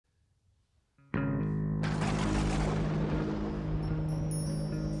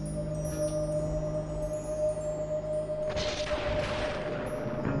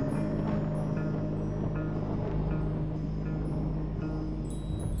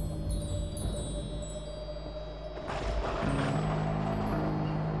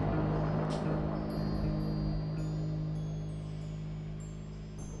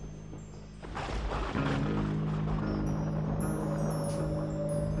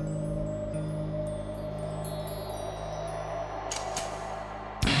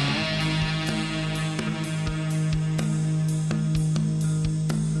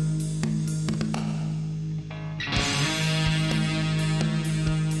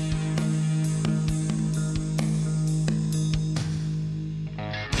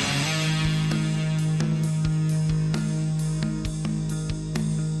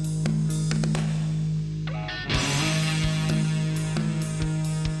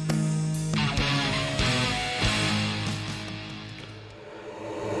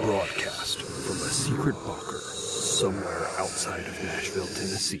Kritbacher, somewhere outside of Nashville,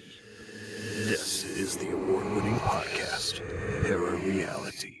 Tennessee. This is the award-winning podcast,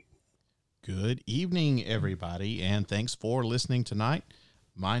 ParaReality. Good evening, everybody, and thanks for listening tonight.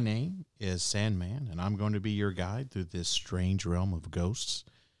 My name is Sandman, and I'm going to be your guide through this strange realm of ghosts,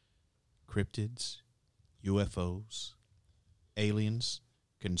 cryptids, UFOs, aliens,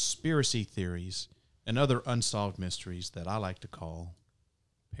 conspiracy theories, and other unsolved mysteries that I like to call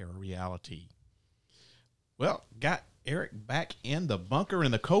ParaReality. Well, got Eric back in the bunker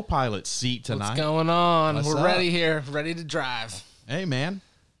in the co-pilot seat tonight. What's going on? What's We're up? ready here, ready to drive. Hey, man.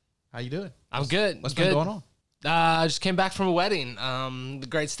 How you doing? I'm good. What's good. been going on? I just came back from a wedding. The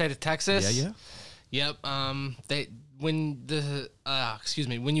great state of Texas. Yeah. Yep. When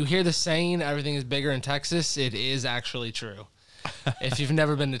you hear the saying "everything is bigger in Texas," it is actually true. If you've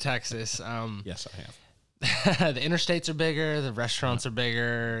never been to Texas, Yes, I have. the interstates are bigger, the restaurants are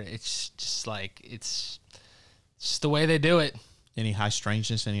bigger. It's just the way they do it. Any high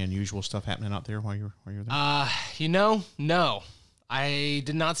strangeness, any unusual stuff happening out there while you're there? No. I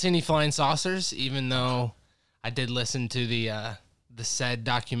did not see any flying saucers, even though I did listen to the said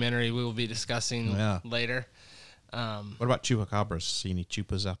documentary we will be discussing later. What about chupacabras? See any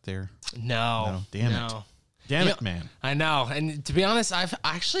chupas out there? No. Damn it, man. I know. And to be honest, I've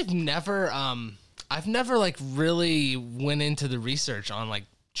never like really went into the research on like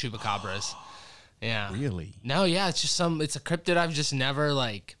chupacabras. Yeah. Really? No, yeah, it's a cryptid I've just never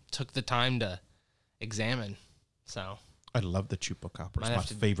like took the time to examine. So I love the chupacabra. It's Might my have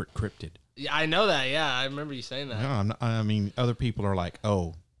to- favorite cryptid. yeah, I know that. Yeah, I remember you saying that. No, I mean, other people are like,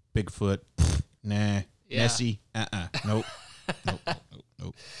 oh, Bigfoot, nah, Yeah. Nessie, nope.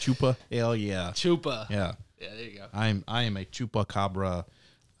 Chupa, hell yeah. Chupa. Yeah. Yeah, there you go. I am a chupacabra,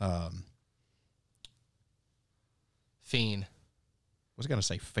 Fiend. I was going to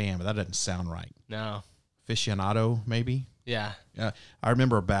say fan, but that doesn't sound right. No. Aficionado, maybe? Yeah. I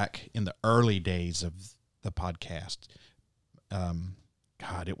remember back in the early days of the podcast,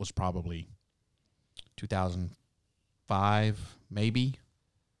 God, it was probably 2005, maybe.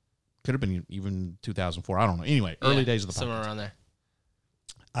 Could have been even 2004. I don't know. Anyway, early days of the podcast. Somewhere around there.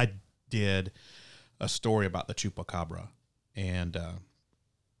 I did a story about the chupacabra, and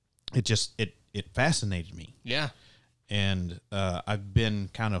it fascinated me. Yeah. And I've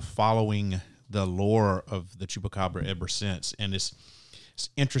been kind of following the lore of the chupacabra ever since, and it's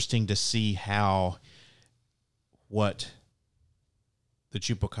interesting to see how what the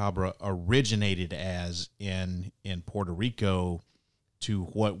chupacabra originated as in Puerto Rico to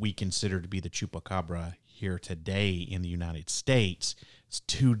what we consider to be the chupacabra here today in the United States. It's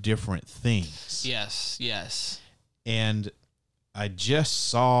two different things. Yes. And I just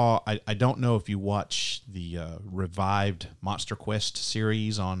saw, I don't know if you watch the revived Monster Quest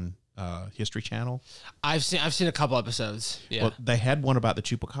series on History Channel. I've seen a couple episodes. Yeah. Well, they had one about the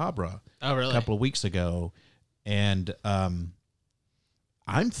chupacabra Oh, really? a couple of weeks ago. And I'm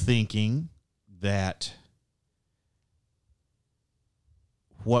thinking that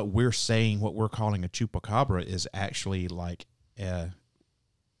what we're calling a chupacabra is actually like an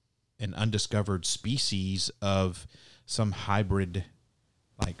undiscovered species of some hybrid,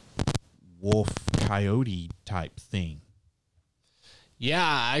 like wolf coyote type thing. Yeah,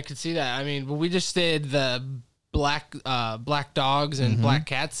 I could see that. I mean, we just did the black dogs and black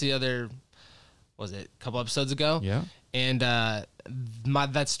cats the other, was it a couple episodes ago? Yeah. And that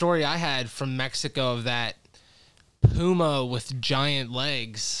story I had from Mexico of that puma with giant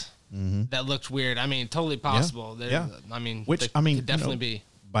legs that looked weird. I mean, totally possible. Yeah. I mean, Which, could definitely be.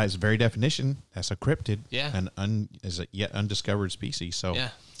 By its very definition, that's a cryptid. Yeah. Is a yet undiscovered species. So Yeah.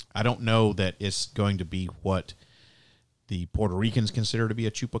 I don't know that it's going to be what the Puerto Ricans consider to be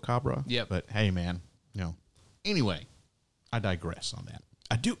a chupacabra. Yep. But hey, man, Anyway, I digress on that.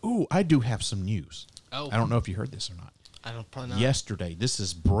 I do have some news. Oh. I don't know if you heard this or not. I don't probably not. Yesterday, this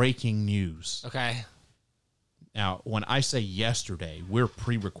is breaking news. Okay. Now, when I say yesterday, we're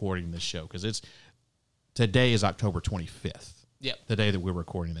pre-recording this show because today is October 25th. Yep. The day that we're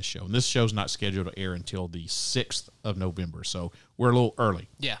recording this show. And this show's not scheduled to air until the 6th of November, so we're a little early.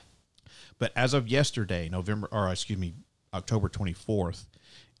 Yeah. But as of yesterday, October 24th,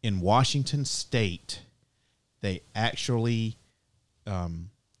 in Washington State, they actually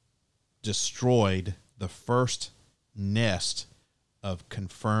destroyed the first nest of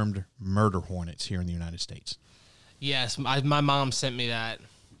confirmed murder hornets here in the United States. Yes, my mom sent me that.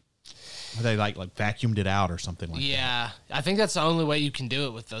 They like vacuumed it out or something like that. Yeah, I think that's the only way you can do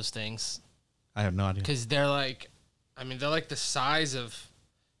it with those things. I have no idea. Because they're like the size of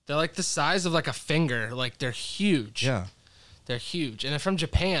like a finger. Like they're huge. Yeah. They're huge. And they're from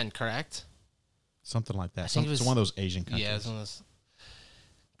Japan, correct? something like that. I think it was one of those Asian countries. Yeah, it's one of those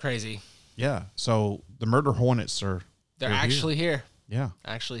crazy. Yeah. So the murder hornets they're actually here. Yeah,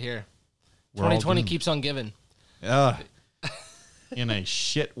 actually here. We're 2020 keeps on giving. In a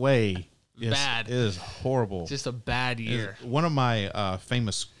shit way. Bad. It is horrible. Just a bad year. One of my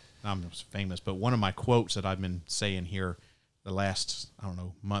but one of my quotes that I've been saying here the last, I don't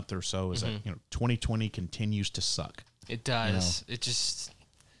know, month or so is that, 2020 continues to suck. It does. It just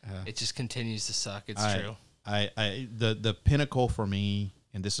continues to suck. It's true. The pinnacle for me,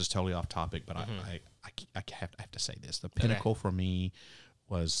 and this is totally off topic, but I have to say this. The pinnacle for me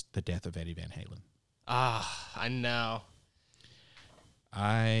was the death of Eddie Van Halen. I know.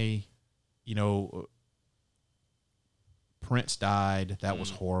 Prince died. That was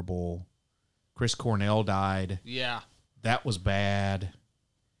horrible. Chris Cornell died. Yeah. That was bad.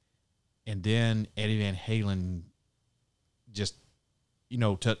 And then Eddie Van Halen just,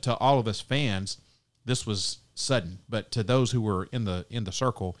 to all of us fans, this was sudden. But to those who were in the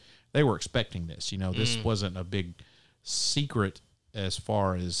circle, they were expecting this. This wasn't a big secret as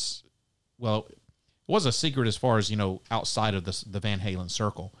far as, well, it was a secret as far as, outside of the Van Halen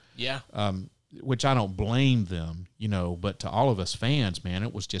circle. Yeah. Which I don't blame them, but to all of us fans, man,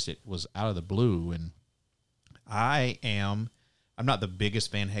 it was out of the blue. And I'm not the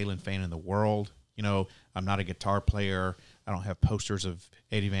biggest Van Halen fan in the world. I'm not a guitar player. I don't have posters of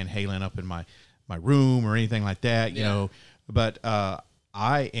Eddie Van Halen up in my room or anything like that, but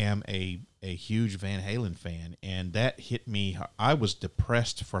I am a huge Van Halen fan, and that hit me. I was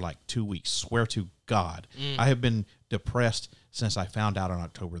depressed for like 2 weeks. Swear to God. I have been depressed since I found out on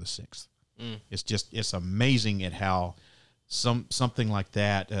October the 6th. It's amazing at how something like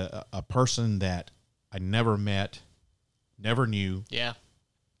that, a person that I never met, never knew. Yeah.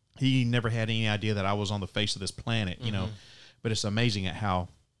 He never had any idea that I was on the face of this planet, but it's amazing at how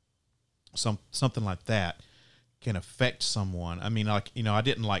something like that can affect someone. I mean, I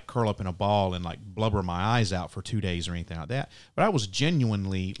didn't like curl up in a ball and like blubber my eyes out for 2 days or anything like that, but I was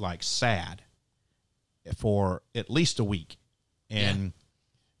genuinely like sad for at least a week. And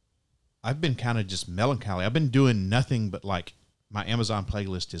I've been kind of just melancholy. I've been doing nothing but like my Amazon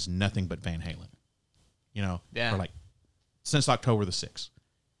playlist is nothing but Van Halen, for like since October the 6th.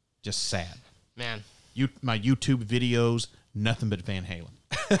 Just sad. Man. My YouTube videos, nothing but Van Halen.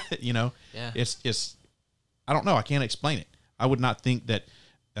 Yeah. It's I don't know. I can't explain it. I would not think that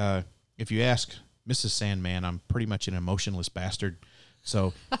if you ask Mrs. Sandman, I'm pretty much an emotionless bastard.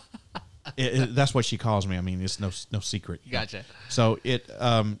 So that's what she calls me. I mean, it's no secret. Gotcha. So it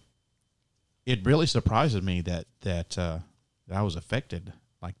really surprises me that I was affected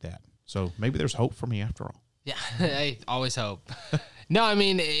like that. So maybe there's hope for me after all. Yeah, I always hope. No, I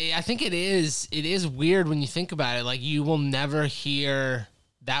mean, I think it is weird when you think about it. Like, you will never hear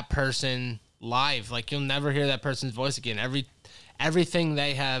that person live. Like, you'll never hear that person's voice again. Everything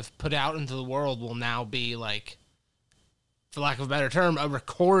they have put out into the world will now be like, for lack of a better term, a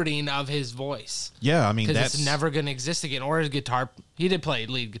recording of his voice. Yeah, I mean, because it's never going to exist again. Or his guitar. He did play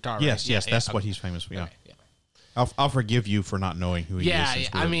lead guitar. Yes, right? That's what he's famous for. Yeah. Okay, yeah. I'll forgive you for not knowing who he is. Yeah,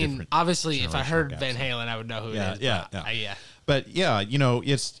 I mean, obviously, if I heard Van Halen, I would know who it is. Yeah. But yeah,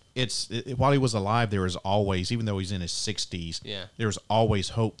 it's while he was alive, there was always, even though he's in his 60s, there's always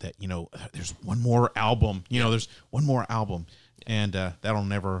hope that there's one more album. There's one more album, and that'll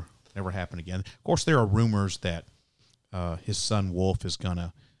never happen again. Of course, there are rumors that his son Wolf is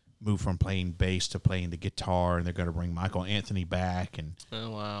gonna move from playing bass to playing the guitar, and they're gonna bring Michael Anthony back, and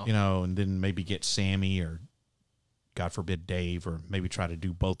and then maybe get Sammy or, God forbid, Dave, or maybe try to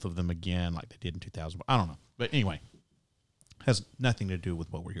do both of them again like they did in 2000. I don't know. But anyway, has nothing to do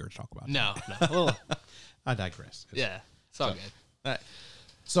with what we're here to talk about. No. Well, I digress. Yeah, it's all good.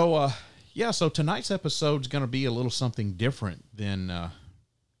 So tonight's episode is going to be a little something different than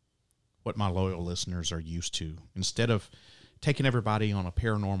what my loyal listeners are used to. Instead of taking everybody on a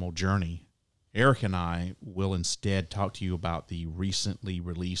paranormal journey, Eric and I will instead talk to you about the recently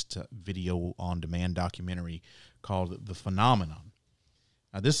released video-on-demand documentary called The Phenomenon.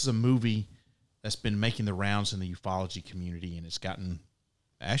 Now, this is a movie that's been making the rounds in the ufology community, and it's gotten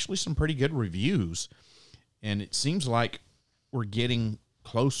actually some pretty good reviews. And it seems like we're getting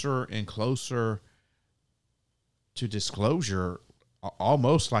closer and closer to disclosure,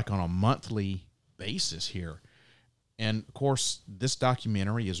 almost like on a monthly basis here. And, of course, this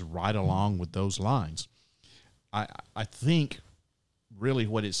documentary is right along with those lines. I think really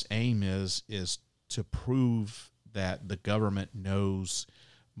what its aim is to prove that the government knows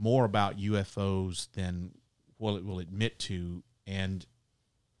more about UFOs than what it will admit to. And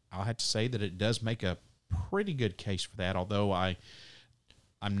I'll have to say that it does make a pretty good case for that, although I'm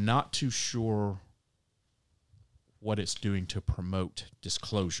not too sure what it's doing to promote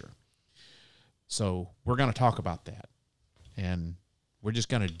disclosure. So we're going to talk about that. And we're just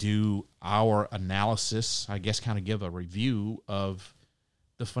going to do our analysis, I guess, kind of give a review of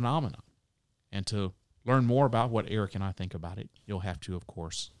the phenomenon. And to learn more about what Eric and I think about it, you'll have to, of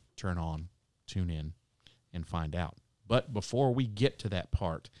course, tune in, and find out. But before we get to that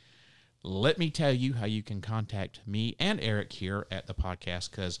part, let me tell you how you can contact me and Eric here at the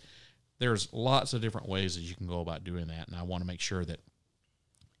podcast, because there's lots of different ways that you can go about doing that, and I want to make sure that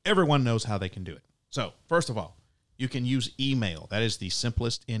everyone knows how they can do it. So, first of all, you can use email. That is the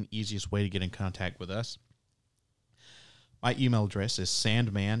simplest and easiest way to get in contact with us. My email address is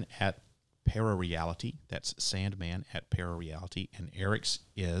sandman@ParaReality. That's sandman@ParaReality. And Eric's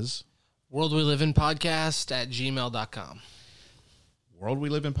is worldweliveinpodcast@gmail.com.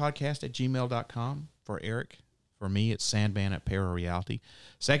 worldweliveinpodcast@gmail.com for Eric. For me, it's sandman@ParaReality.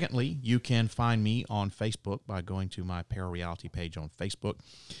 Secondly, you can find me on Facebook by going to my ParaReality page on Facebook.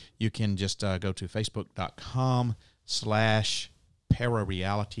 You can just go to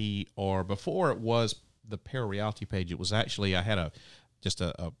facebook.com/ParaReality, or before it was the ParaReality page, it was actually, I had a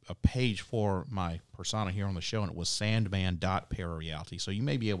page for my persona here on the show, and it was sandman.ParaReality. So you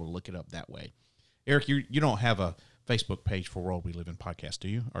may be able to look it up that way. Eric, you don't have a Facebook page for World We Live In podcast, do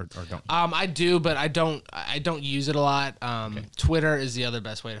you, or don't you? I do, but I don't use it a lot. Okay. Twitter is the other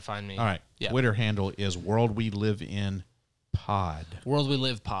best way to find me. All right. Yeah. Twitter handle is World We Live In Pod. World We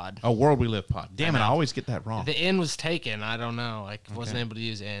Live Pod. Oh, World We Live Pod. Damn it, I always get that wrong. The N was taken. I don't know. I wasn't able to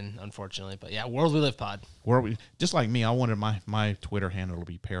use N, unfortunately. But yeah, World We Live Pod. Just like me, I wanted my Twitter handle to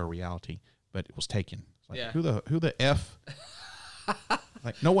be ParaReality, but it was taken. Like, yeah. Who the F?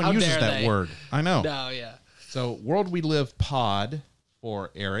 Like, no one uses that word. I know. No, yeah. So World We Live Pod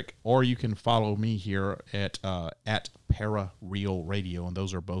for Eric, or you can follow me here at ParaReal Radio, and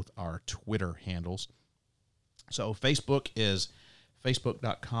those are both our Twitter handles. So Facebook is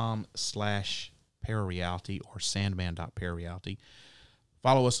facebook.com/ParaReality or sandman.ParaReality.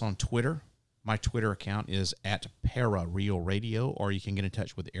 Follow us on Twitter. My Twitter account is @ParaRealRadio, or you can get in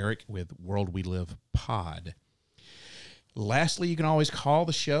touch with Eric with World We Live Pod. Lastly, you can always call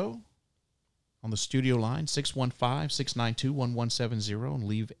the show on the studio line, 615-692-1170, and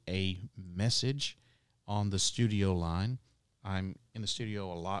leave a message on the studio line. I'm in the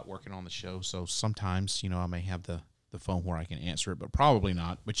studio a lot working on the show, so sometimes, I may have the phone where I can answer it, but probably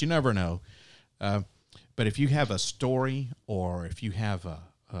not, but you never know. But if you have a story, or if you have a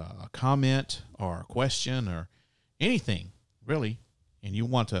comment or a question or anything, really, and you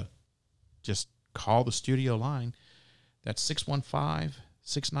want to just call the studio line, that's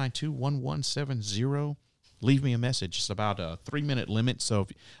 615-692-1170. Leave me a message. It's about a 3-minute limit, so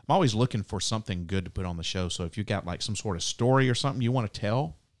I'm always looking for something good to put on the show. So if you got like some sort of story or something you want to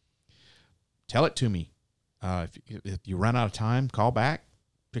tell it to me. If you run out of time, call back,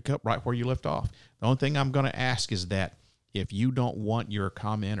 pick up right where you left off. The only thing I'm going to ask is that if you don't want your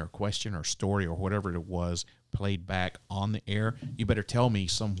comment or question or story or whatever it was played back on the air, you better tell me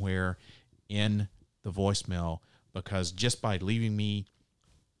somewhere in the voicemail, because just by leaving me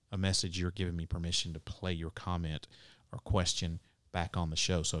a message, you're giving me permission to play your comment or question back on the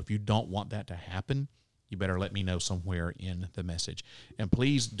show. So if you don't want that to happen, you better let me know somewhere in the message. And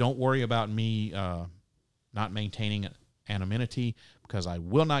please don't worry about me not maintaining anonymity, because I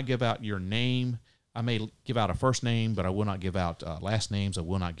will not give out your name. I may give out a first name, but I will not give out last names. I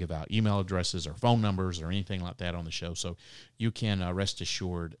will not give out email addresses or phone numbers or anything like that on the show. So you can rest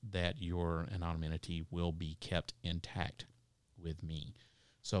assured that your anonymity will be kept intact with me.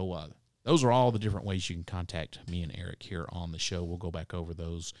 So those are all the different ways you can contact me and Eric here on the show. We'll go back over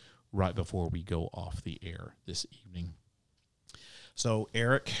those right before we go off the air this evening. So,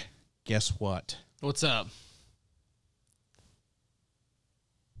 Eric, guess what? What's up?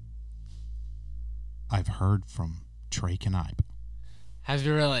 I've heard from Trey Knipe. Have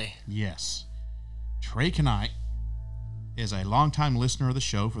you really? Yes. Trey Knipe is a longtime listener of the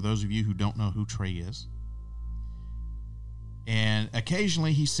show, for those of you who don't know who Trey is. And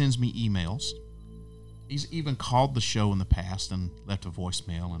occasionally he sends me emails. He's even called the show in the past and left a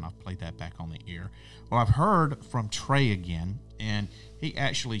voicemail, and I've played that back on the air. Well, I've heard from Trey again, and he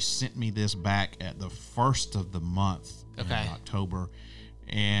actually sent me this back at the first of the month in October.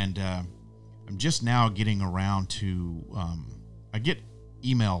 And I'm just now getting around to, I get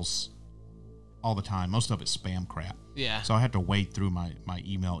emails all the time. Most of it's spam crap. Yeah. So I have to wade through my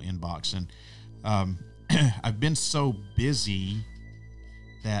email inbox. And I've been so busy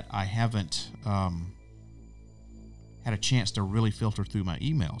that I haven't had a chance to really filter through my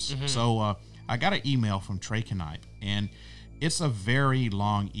emails. Mm-hmm. So I got an email from Trey Knipe, and it's a very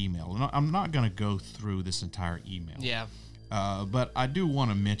long email. And I'm not going to go through this entire email. Yeah. But I do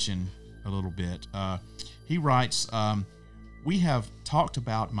want to mention a little bit. He writes, we have talked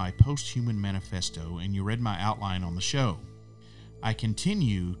about my post-human manifesto, and you read my outline on the show. I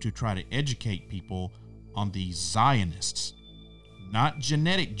continue to try to educate people on the Zionists, not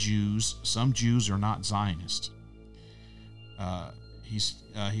genetic Jews. Some Jews are not Zionists.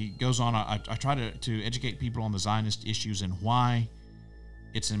 He goes on, I try to educate people on the Zionist issues and why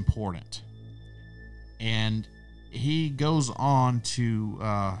it's important. And he goes on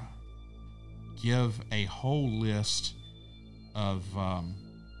to give a whole list of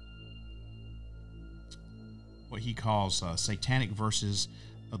what he calls satanic verses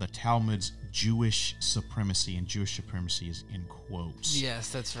of the Talmud's Jewish supremacy, and Jewish supremacy is in quotes. Yes,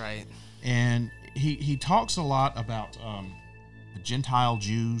 that's right. And he talks a lot about the Gentile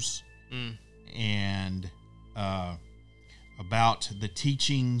Jews and about the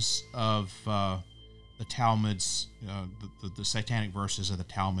teachings of the Talmud's, the satanic verses of the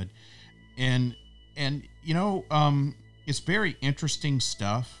Talmud. And you know, it's very interesting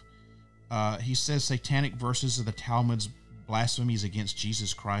stuff. He says satanic verses of the Talmud's blasphemies against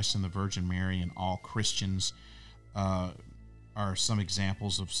Jesus Christ and the Virgin Mary and all Christians are some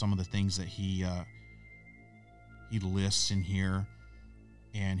examples of some of the things that he lists in here.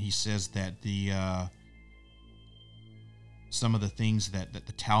 And he says that the some of the things that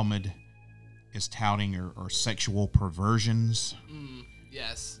the Talmud is touting are sexual perversions.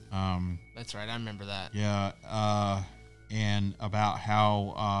 Yes. That's right. I remember that. Yeah. And about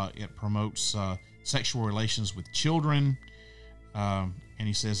how it promotes sexual relations with children. And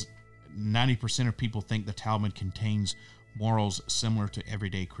he says 90% of people think the Talmud contains morals similar to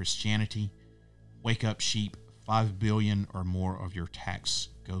everyday Christianity. Wake up, sheep. 5 billion or more of your tax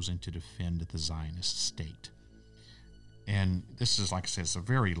goes into defend the Zionist state. And this is, like I said, it's a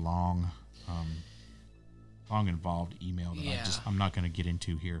very long involved email that I'm not going to get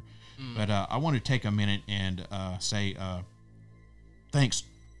into here. But I want to take a minute and say thanks,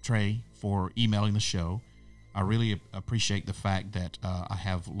 Trey, for emailing the show. I really appreciate the fact that I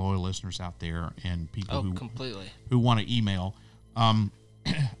have loyal listeners out there and people who want to email. I'm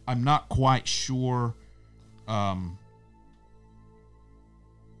not quite sure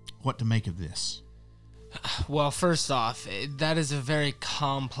what to make of this. Well, first off, that is a very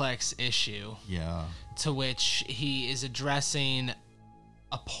complex issue. Yeah. To which he is addressing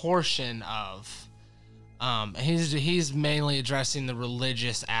a portion of. He's mainly addressing the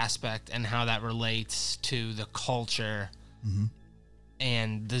religious aspect and how that relates to the culture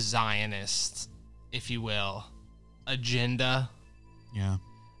and the Zionist, if you will, agenda. Yeah.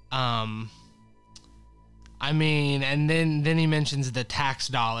 I mean, and then he mentions the tax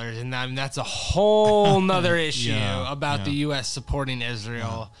dollars, and that's a whole nother issue about the U.S. supporting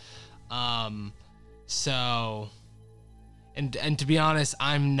Israel. So, and to be honest,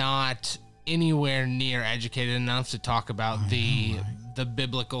 I'm not anywhere near educated enough to talk about the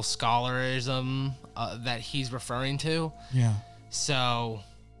biblical scholarism that he's referring to. Yeah. So,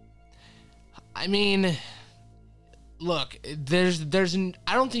 I mean, look, I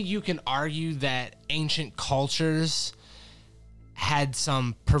don't think you can argue that ancient cultures had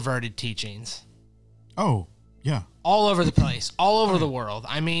some perverted teachings. Oh, yeah. All over the place, all over the world.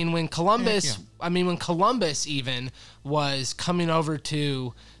 I mean, when Columbus even was coming over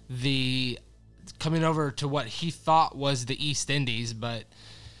to what he thought was the East Indies, but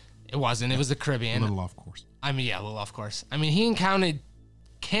it wasn't. It was the Caribbean. A little off course. I mean, yeah, a little off course. I mean, he encountered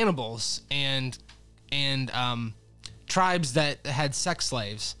cannibals and tribes that had sex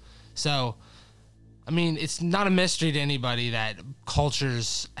slaves. So, I mean, it's not a mystery to anybody that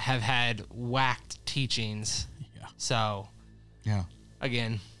cultures have had whacked teachings. Yeah. So, yeah.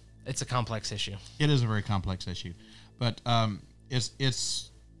 Again, it's a complex issue. It is a very complex issue, but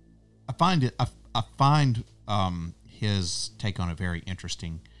it's I find his take on it very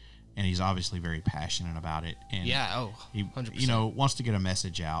interesting, and he's obviously very passionate about it. And he 100%. Wants to get a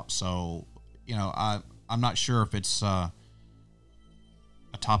message out. So, I'm not sure if it's a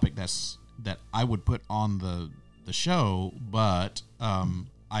topic that I would put on the show, but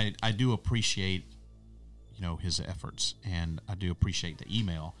I do appreciate his efforts, and I do appreciate the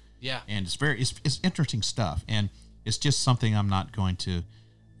email. Yeah, and it's interesting stuff, and it's just something I'm not going to,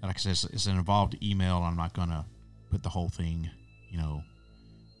 like I said, it's an involved email. I'm not going to put the whole thing.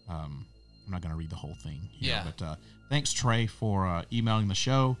 I'm not going to read the whole thing. Yeah. But thanks, Trey, for emailing the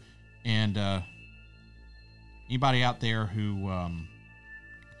show, and anybody out there who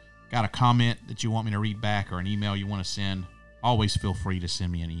got a comment that you want me to read back or an email you want to send, always feel free to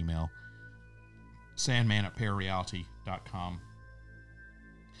send me an email. Sandman at ParaReality.com.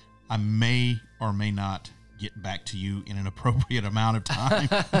 I may or may not get back to you in an appropriate amount of time.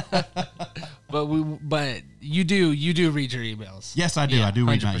 but you do read your emails. Yes, I do. Yeah, I do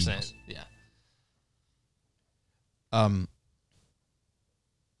read 100%. my emails. Yeah.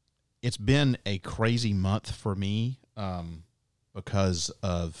 It's been a crazy month for me because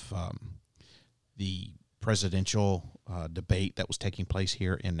of the presidential debate that was taking place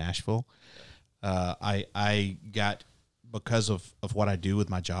here in Nashville. I got, because of what I do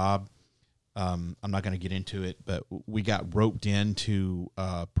with my job, I'm not going to get into it, but we got roped into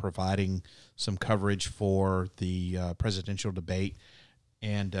providing some coverage for the presidential debate,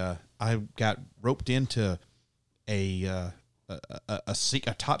 and I got roped into a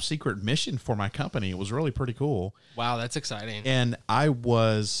top secret mission for my company. It was really pretty cool. Wow, that's exciting. And I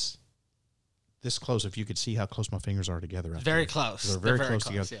was this close. If you could see how close my fingers are together. Very close. They're very close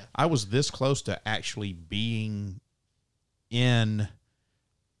together. Yeah. I was this close to actually being in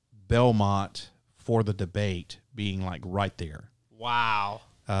Belmont for the debate, being like right there. Wow.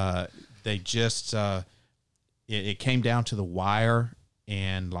 They just, it came down to the wire,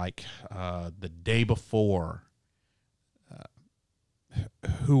 and like the day before,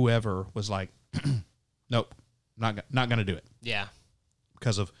 whoever was like, nope, not going to do it. Yeah.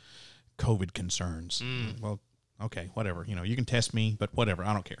 Because of COVID concerns. Well, okay, whatever. You can test me, but whatever.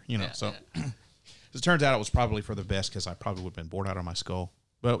 I don't care. So as it turns out, it was probably for the best, because I probably would have been bored out of my skull.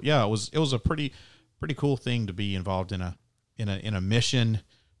 But yeah, it was a pretty cool thing to be involved in a mission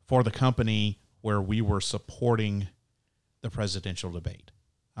for the company where we were supporting the presidential debate.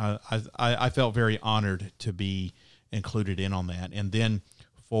 I felt very honored to be included in on that. And then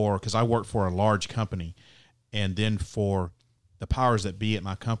because I work for a large company, and then for the powers that be at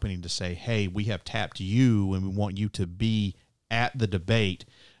my company to say, hey, we have tapped you and we want you to be at the debate,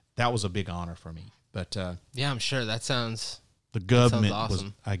 that was a big honor for me. But yeah, I'm sure that sounds. The government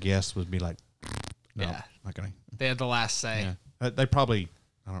awesome. would be like, no, Yeah. not gonna. They had the last say. Yeah. They probably,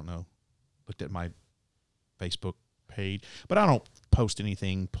 I don't know, looked at my Facebook page, but I don't post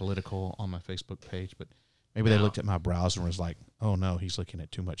anything political on my Facebook page. But maybe they looked at my browser and was like, oh no, he's looking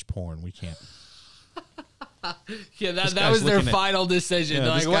at too much porn. We can't. Yeah, that was their final decision. Yeah,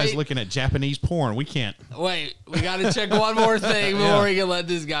 like, this guy's looking at Japanese porn. We can't. Wait, we got to check one more thing before we can let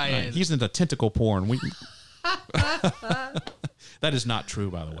this guy in. He's into tentacle porn. That is not true,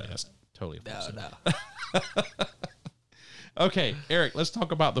 by the way. That's totally false. No. Okay, Eric, let's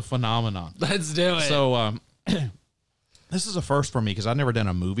talk about the phenomenon. Let's do it. So this is a first for me, because I've never done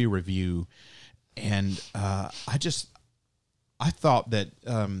a movie review, and I thought that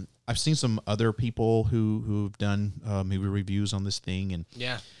I've seen some other people who've done movie reviews on this thing,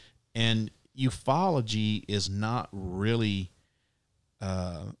 and ufology is not really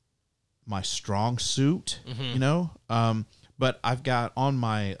my strong suit, but I've got on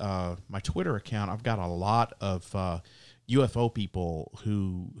my my Twitter account, I've got a lot of UFO people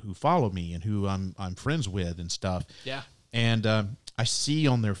who follow me and who I'm friends with and stuff. Yeah. And I see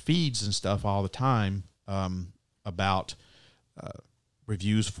on their feeds and stuff all the time about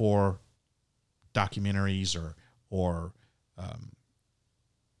reviews for documentaries or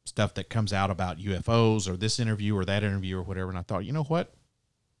stuff that comes out about UFOs, or this interview or that interview or whatever. And I thought, you know what?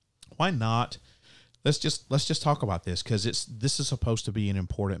 Why not? Let's just talk about this, because this is supposed to be an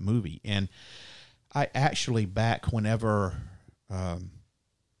important movie. And I actually, back whenever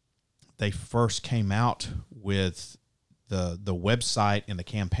they first came out with the website and the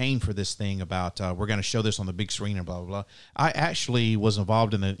campaign for this thing about we're going to show this on the big screen and blah blah blah, I actually was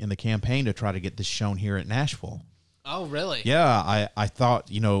involved in the campaign to try to get this shown here at Nashville. Oh, really? Yeah, I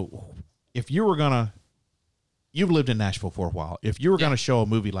thought, if you were gonna, you've lived in Nashville for a while, if you were gonna show a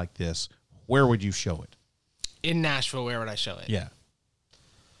movie like this, where would you show it? In Nashville, where would I show it? Yeah.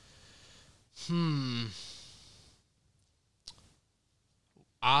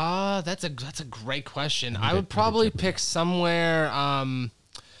 That's a great question. I would probably pick somewhere,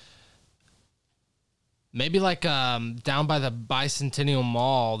 maybe like down by the Bicentennial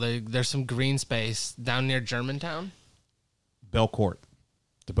Mall. There's some green space down near Germantown. Belcourt,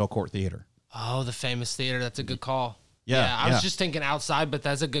 the Belcourt Theater. Oh, the famous theater. That's a good call. Yeah, I was just thinking outside, but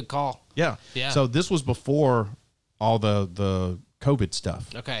that's a good call. Yeah. Yeah. So this was before all the COVID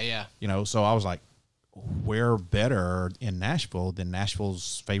stuff. Okay, yeah. So I was like, where better in Nashville than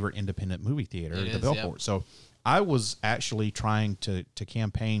Nashville's favorite independent movie theater, the Belcourt. Yep. So I was actually trying to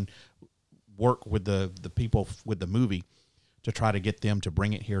campaign, work with the people with the movie to try to get them to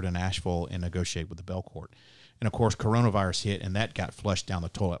bring it here to Nashville and negotiate with the Belcourt. And of course, coronavirus hit, and that got flushed down the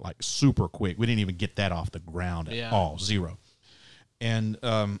toilet like super quick. We didn't even get that off the ground at all, zero. And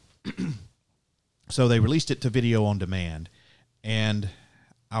So they released it to video on demand, and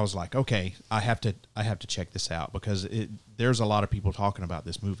I was like, okay, I have to check this out because there's a lot of people talking about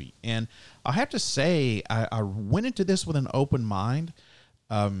this movie. And I have to say, I went into this with an open mind.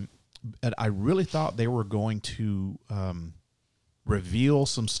 But I really thought they were going to reveal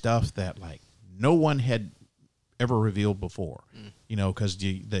some stuff that like no one had ever revealed before, because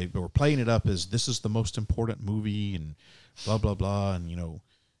they were playing it up as this is the most important movie and blah, blah, blah. And,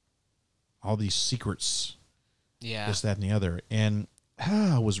 all these secrets, this, that, and the other. And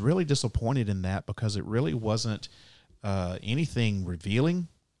I was really disappointed in that because it really wasn't anything revealing.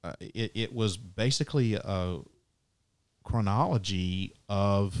 It was basically a chronology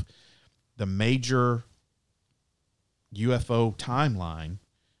of the major UFO timeline,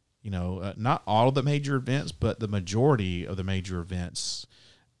 not all of the major events, but the majority of the major events.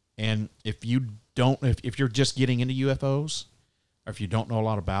 And if you're just getting into UFOs, or if you don't know a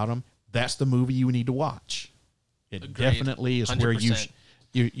lot about them, that's the movie you need to watch. It Agreed. Definitely is 100%. Where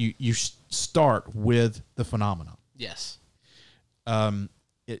you start with the phenomenon. Yes.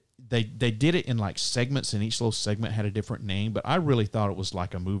 They did it in like segments, and each little segment had a different name, but I really thought it was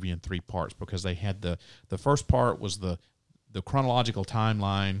like a movie in 3 parts because they had the first part was the chronological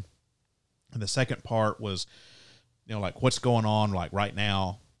timeline, and the second part was like what's going on like right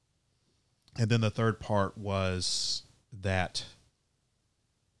now, and then the third part was that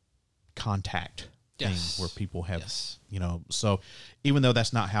contact thing where people have so even though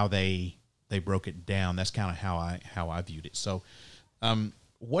that's not how they broke it down, that's kind of how I viewed it. So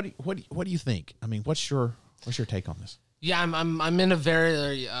what do you think? I mean, what's your take on this? Yeah, I'm in a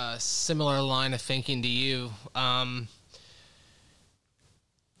very similar line of thinking to you.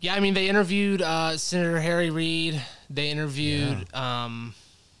 Yeah, I mean, they interviewed Senator Harry Reid. They interviewed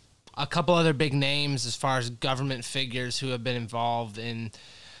a couple other big names as far as government figures who have been involved in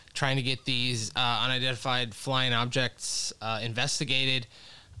trying to get these unidentified flying objects investigated.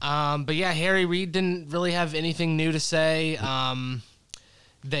 But yeah, Harry Reid didn't really have anything new to say.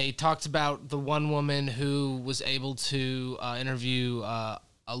 They talked about the one woman who was able to interview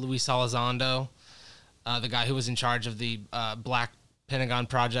Luis Elizondo, the guy who was in charge of the Black Pentagon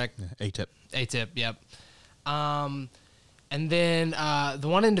Project. ATIP, yep. And then the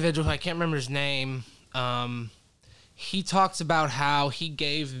one individual who I can't remember his name, he talks about how he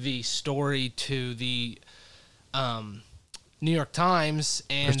gave the story to the New York Times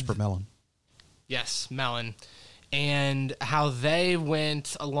and Christopher Mellon. Yes, Mellon. And how they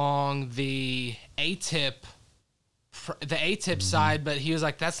went along the ATIP side, but he was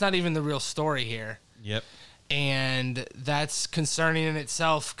like, that's not even the real story here. Yep. And that's concerning in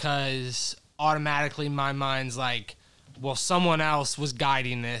itself because automatically my mind's like, well, someone else was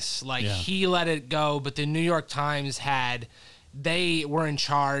guiding this. Like, he let it go, but the New York Times they were in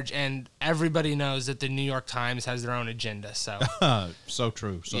charge, and everybody knows that the New York Times has their own agenda. So, so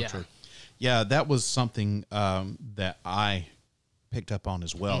true. True. Yeah, that was something that I picked up on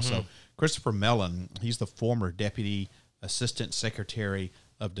as well. Mm-hmm. So Christopher Mellon, he's the former Deputy Assistant Secretary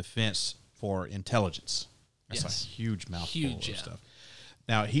of Defense for Intelligence. That's a huge mouthful of stuff.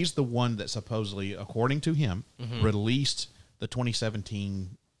 Now, he's the one that supposedly, according to him, released the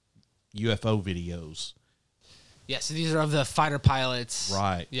 2017 UFO videos. Yes, so these are of the fighter pilots.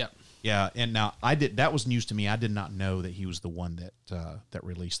 Right. Yep. Yeah, and now that was news to me. I did not know that he was the one that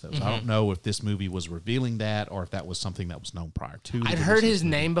released those. I don't know if this movie was revealing that or if that was something that was known prior to. I'd heard his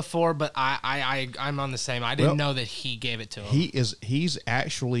name before, but I'm on the same. I didn't know that he gave it to him. He's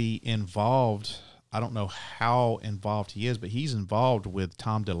actually involved. I don't know how involved he is, but he's involved with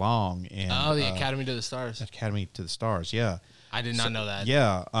Tom DeLonge and the Academy to the Stars. Academy to the Stars, yeah. I did not know that.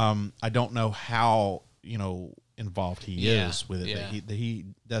 Yeah, I don't know how involved he is with it. But he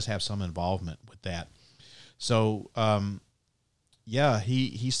does have some involvement with that. So,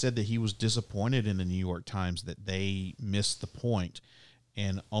 he said that he was disappointed in the New York Times that they missed the point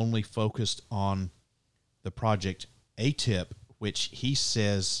and only focused on the project ATIP, which he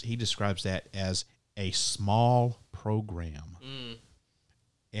says he describes that as a small program.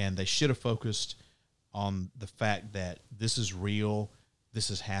 And they should have focused on the fact that this is real, this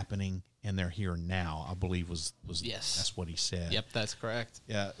is happening, and they're here now, I believe was that's what he said. Yep, that's correct.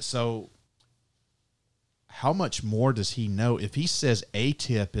 Yeah, so how much more does he know? If he says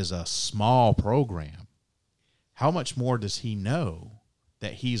ATIP is a small program, how much more does he know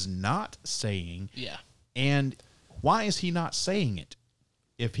that he's not saying? Yeah. And why is he not saying it?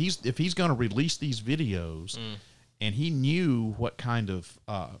 If he's going to release these videos and he knew what kind of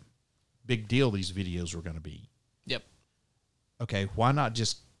big deal these videos were going to be. Yep. Okay, why not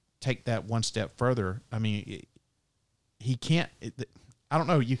just take that one step further? I mean, he can't. I don't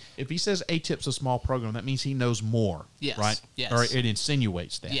know. If he says ATIP's a small program, that means he knows more. Yes. Right. Yes. Or it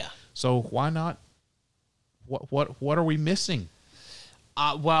insinuates that. Yeah. So why not? What are we missing?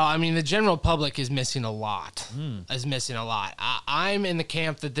 Well, I mean, the general public is missing a lot. I'm in the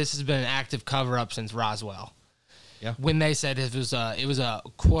camp that this has been an active cover-up since Roswell. Yeah. When they said it was a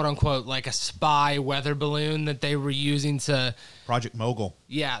quote unquote like a spy weather balloon that they were using to Project Mogul.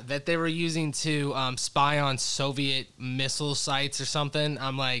 Yeah, that they were using to spy on Soviet missile sites or something.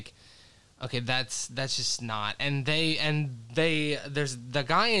 I'm like, okay, that's just not. And there's the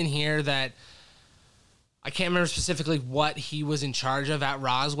guy in here that I can't remember specifically what he was in charge of at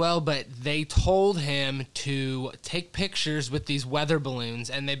Roswell, but they told him to take pictures with these weather balloons,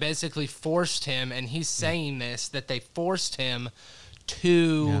 and they basically forced him, and he's saying this, that they forced him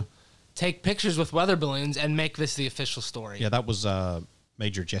to take pictures with weather balloons and make this the official story. Yeah, that was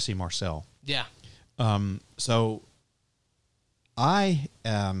Major Jesse Marcel. Yeah. So I,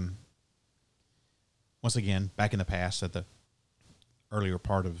 once again, back in the past, at the earlier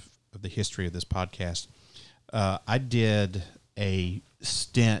part of the history of this podcast, I did a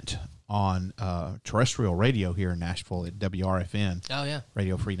stint on terrestrial radio here in Nashville at WRFN. Oh, yeah.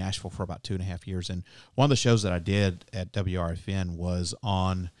 Radio Free Nashville for about 2.5 years. And one of the shows that I did at WRFN was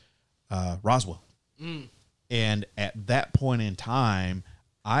on Roswell. And at that point in time,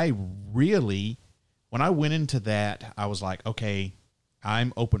 I really, when I went into that, I was like, okay,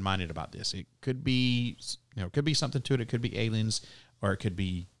 I'm open-minded about this. It could be, it could be something to it. It could be aliens, or it could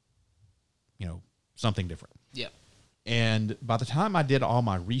be, something different. Yeah. And by the time I did all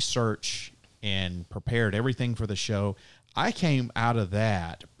my research and prepared everything for the show, I came out of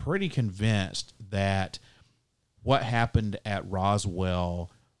that pretty convinced that what happened at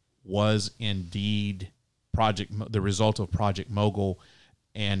Roswell was indeed the result of Project Mogul,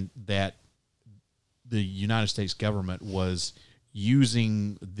 and that the United States government was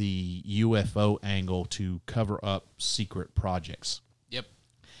using the UFO angle to cover up secret projects. Yep.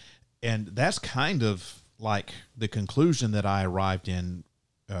 And that's kind of like the conclusion that I arrived in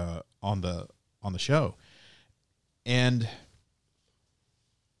on the show. And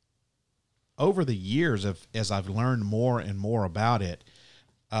over the years, as I've learned more and more about it,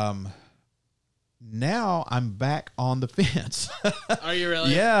 now I'm back on the fence. Are you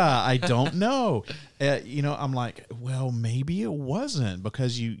really? Yeah, I don't know. I'm like, well, maybe it wasn't,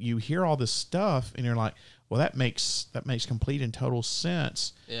 because you hear all this stuff and you're like, well, that makes complete and total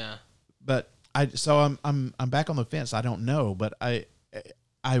sense. Yeah. But I'm back on the fence. I don't know, but I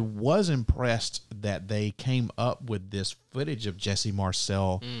was impressed that they came up with this footage of Jesse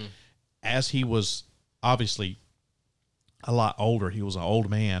Marcel as he was obviously a lot older. He was an old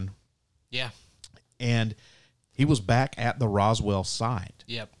man. Yeah. And he was back at the Roswell site.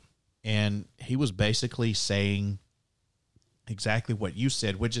 Yep. And he was basically saying exactly what you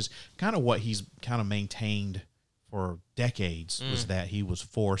said, which is kind of what he's kind of maintained for decades, was that he was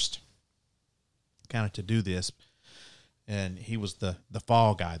forced kind of to do this. And he was the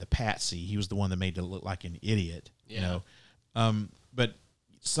fall guy, the patsy. He was the one that made it look like an idiot, But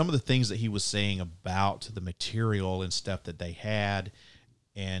some of the things that he was saying about the material and stuff that they had,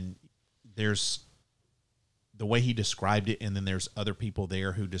 and there's the way he described it, and then there's other people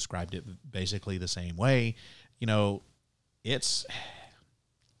there who described it basically the same way.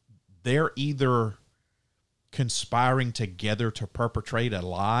 They're either conspiring together to perpetrate a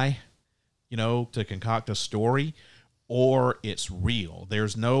lie, to concoct a story, or it's real.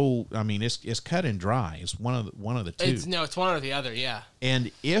 There's no, it's cut and dry. It's one of the two. It's one or the other. Yeah.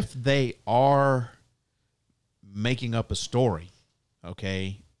 And if they are making up a story,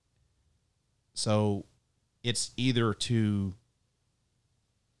 okay, so it's either to,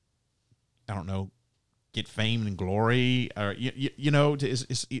 I don't know, get fame and glory, or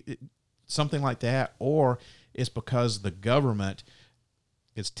it's something like that, or it's because the government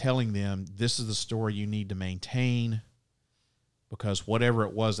is telling them this is the story you need to maintain, because whatever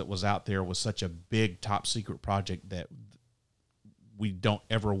it was that was out there was such a big top secret project that we don't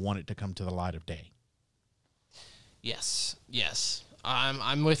ever want it to come to the light of day. Yes.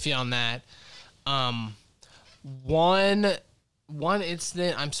 I'm with you on that. One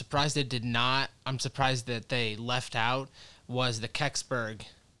incident I'm surprised that they left out was the Kecksburg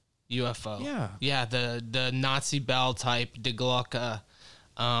UFO. Yeah, the Nazi Bell type De Glocke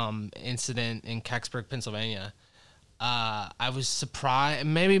incident in Kecksburg, Pennsylvania. I was surprised.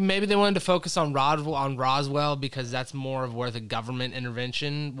 Maybe they wanted to focus on Roswell because that's more of where the government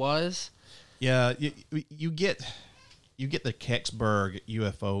intervention was. Yeah, you get the Kecksburg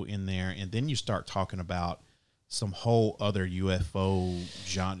UFO in there, and then you start talking about some whole other UFO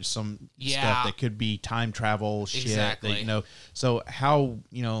genre, some stuff that could be time travel shit. Exactly. That, you know, so how,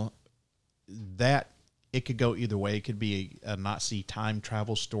 you know, that it could go either way. It could be a Nazi time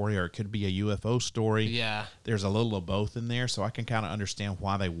travel story, or it could be a UFO story. Yeah. There's a little of both in there, so I can kind of understand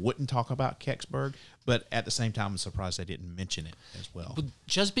why they wouldn't talk about Kecksburg, but at the same time, I'm surprised they didn't mention it as well.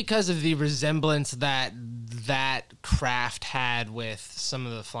 Just because of the resemblance that craft had with some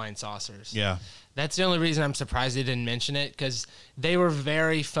of the flying saucers. Yeah. That's the only reason I'm surprised they didn't mention it, because they were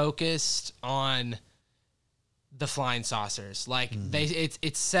very focused on the flying saucers. Like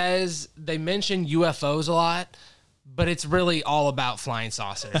it says they mention UFOs a lot, but it's really all about flying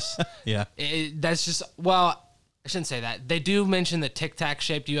saucers. Yeah. That's just, well, I shouldn't say that. They do mention the Tic Tac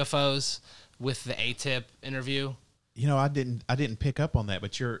shaped UFOs with the ATIP interview. You know, I didn't pick up on that,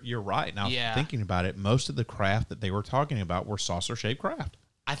 but you're right. Now thinking about it, most of the craft that they were talking about were saucer shaped craft.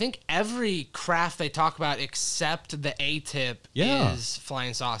 I think every craft they talk about except the ATIP is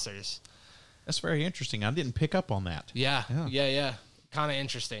flying saucers. That's very interesting. I didn't pick up on that. Yeah. Kind of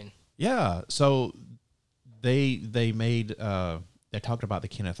interesting. Yeah. So they made they talked about the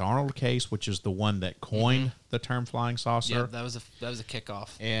Kenneth Arnold case, which is the one that coined the term flying saucer. Yeah, that was a kickoff.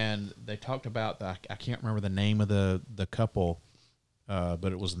 And they talked about I can't remember the name of the couple,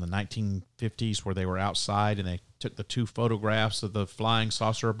 but it was in the 1950s where they were outside and they took the 2 photographs of the flying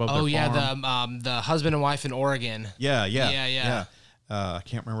saucer above their farm. The husband and wife in Oregon. Yeah. I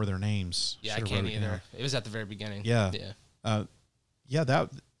can't remember their names. Yeah, I can't either. It was at the very beginning. Yeah. That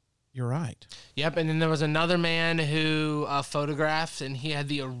you're right. Yep, and then there was another man who photographed, and he had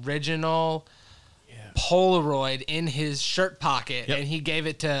the original Polaroid in his shirt pocket, and he gave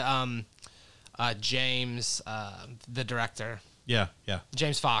it to James, the director. Yeah.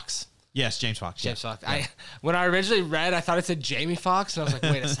 James Fox. Yes, James Fox. James Fox. Yeah. When I originally read, I thought it said Jamie Foxx, and I was like,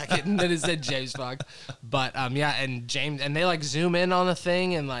 wait a second, and then it said James Fox. But and James, and they like zoom in on the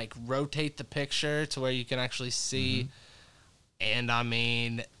thing and like rotate the picture to where you can actually see. And I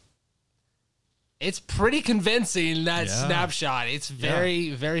mean, it's pretty convincing, that snapshot. It's very,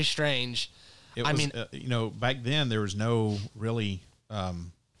 very strange. I mean, you know, back then there was no really, you're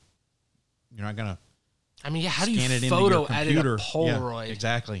not going to. I mean, how do you photo edit a Polaroid? Yeah,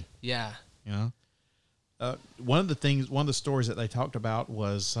 exactly. Yeah. You know, one of the stories that they talked about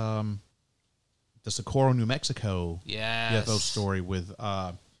was the Socorro, New Mexico UFO story with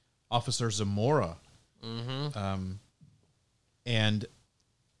Officer Zamora. And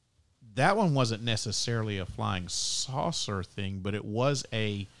that one wasn't necessarily a flying saucer thing, but it was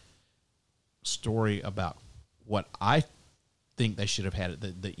a story about what I think they should have had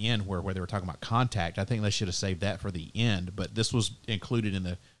at the end where they were talking about contact. I think they should have saved that for the end, but this was included in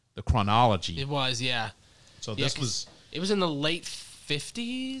the chronology. It was, So it was in the late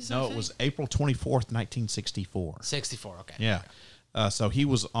 50s? No, it was April 24th, 1964. 64, okay. Yeah. So he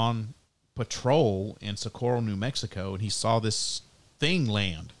was on patrol in Socorro, New Mexico, and he saw this thing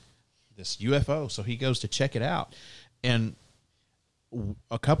land, this UFO. So he goes to check it out. And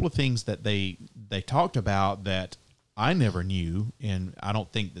a couple of things that they talked about that I never knew, and I don't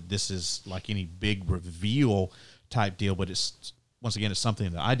think that this is like any big reveal type deal, but it's, once again, it's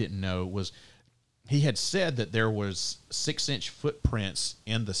something that I didn't know, was he had said that there was 6-inch footprints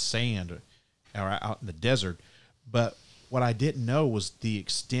in the sand or out in the desert, but what I didn't know was the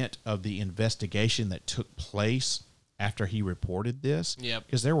extent of the investigation that took place after he reported this. Yep.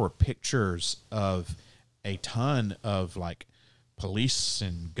 Because there were pictures of a ton of like police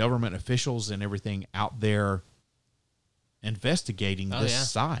and government officials and everything out there investigating this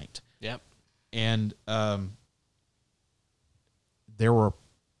site. Yep. And there were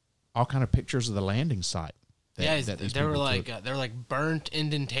all kind of pictures of the landing site. There were like burnt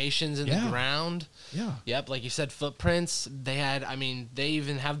indentations in the ground. Yeah. Yep, like you said, footprints. They had, I mean, they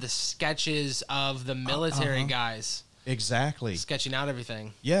even have the sketches of the military guys. Exactly. Sketching out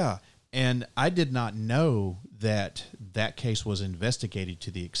everything. Yeah. And I did not know that case was investigated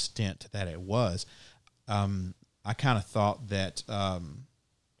to the extent that it was. I kind of thought that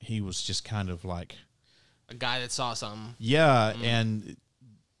he was just kind of like a guy that saw something. Yeah, and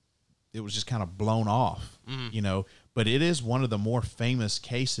it was just kind of blown off, you know. But it is one of the more famous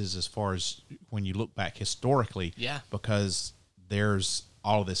cases as far as when you look back historically, because there's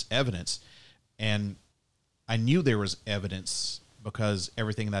all of this evidence. And I knew there was evidence because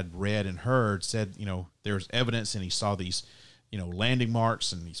everything that I'd read and heard said, you know, there's evidence, and he saw these, you know, landing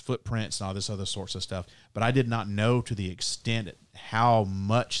marks and these footprints and all this other sorts of stuff. But I did not know to the extent how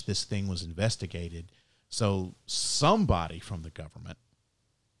much this thing was investigated. So somebody from the government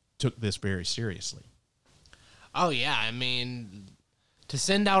took this very seriously. Oh, yeah. I mean, to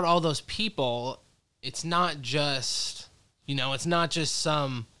send out all those people it's not just, it's not just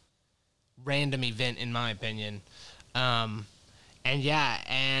some random event, in my opinion. And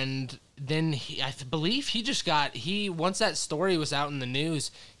then I believe he just once that story was out in the news,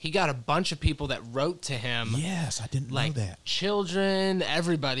 he got a bunch of people that wrote to him. Yes, I didn't know that. Children,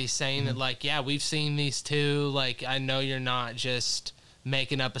 everybody saying that, like, yeah, we've seen these too. Like, I know you're not just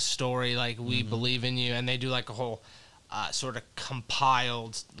making up a story. Like, we believe in you. And they do like a whole sort of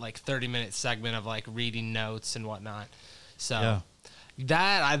compiled, like, 30-minute segment of like reading notes and whatnot. So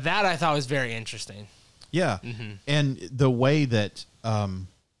that I thought was very interesting. Yeah. And the way that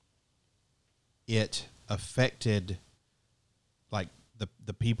it affected like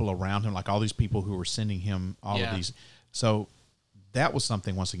the people around him, like all these people who were sending him all of these. So that was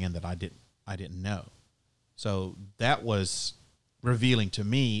something, once again, that I didn't know. So that was revealing to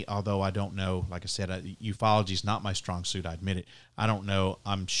me, although I don't know, like I said, ufology is not my strong suit. I admit it. I don't know.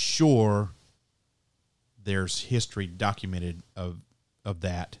 I'm sure there's history documented of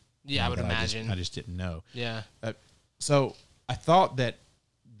that. Yeah, I would imagine. I just didn't know. Yeah. So I thought that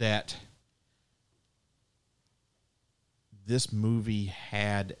this movie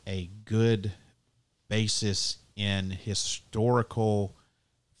had a good basis in historical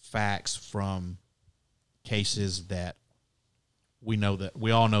facts from cases that we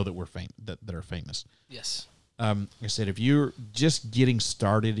all know that that are famous. Yes. Like I said, if you're just getting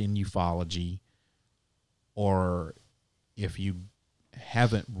started in ufology, or if you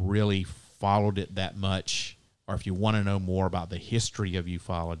haven't really followed it that much, or if you want to know more about the history of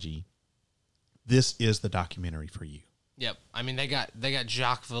ufology, this is the documentary for you. Yep. I mean, they got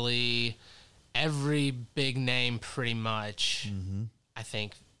Jacques Vallée, every big name pretty much. I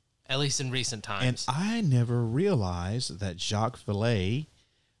think, at least in recent times. And I never realized that Jacques Vallée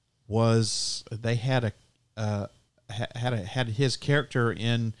had his character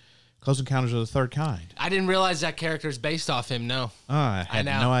in Close Encounters of the Third Kind. I didn't realize that character is based off him. No. I had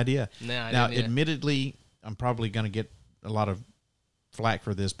no idea. No, I now, didn't either. admittedly, I'm probably going to get a lot of flack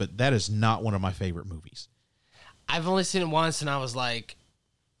for this, but that is not one of my favorite movies. I've only seen it once, and I was like,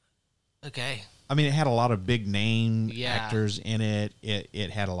 okay. I mean, it had a lot of big name actors in it. It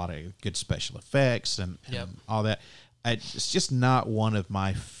had a lot of good special effects and all that. It's just not one of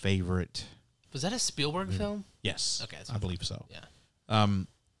my favorite. Was that a Spielberg film? Yes. Okay. I believe so. Yeah. I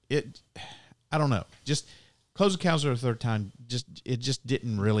don't know. Just Close Encounters of the Third Kind, it just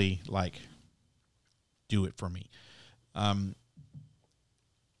didn't really like do it for me.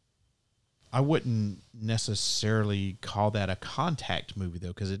 I wouldn't necessarily call that a Contact movie,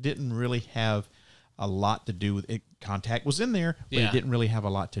 though, because it didn't really have a lot to do with it. Contact was in there, but it didn't really have a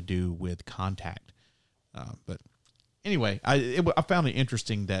lot to do with Contact. But anyway, I found it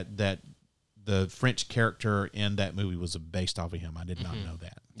interesting that the French character in that movie was based off of him. I did not know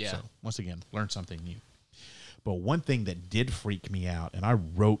that. Yeah. So once again, learned something new. But one thing that did freak me out, and I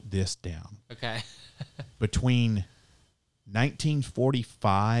wrote this down. Okay. Between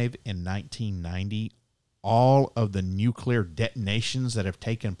 1945 and 1990, all of the nuclear detonations that have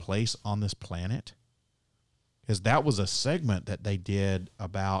taken place on this planet, because that was a segment that they did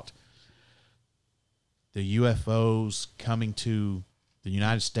about the UFOs coming to the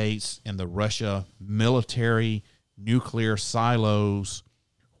United States and the Russia military nuclear silos,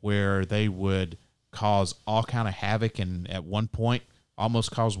 where they would cause all kind of havoc, and at one point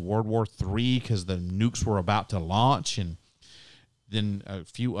almost caused World War III because the nukes were about to launch. And then a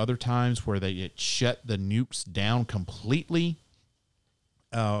few other times where they had shut the nukes down completely.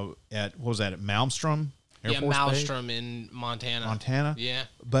 At Malmstrom Air Force Malmstrom Base? in Montana. Montana. Yeah.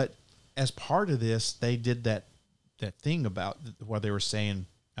 But as part of this, they did that thing about where they were saying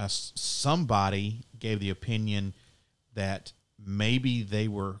somebody gave the opinion that maybe they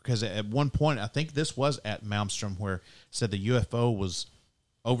were, because at one point, I think this was at Malmstrom, where it said the UFO was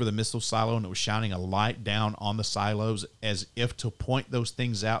over the missile silo and it was shining a light down on the silos as if to point those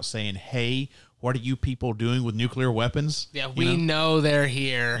things out, saying, hey, what are you people doing with nuclear weapons? Yeah, we know they're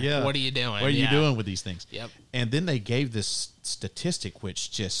here. Yeah. What are you doing? What are you doing with these things? Yep. And then they gave this statistic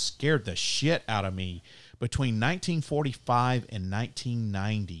which just scared the shit out of me. Between 1945 and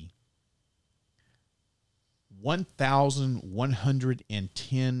 1990,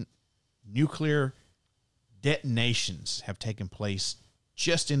 1,110 nuclear detonations have taken place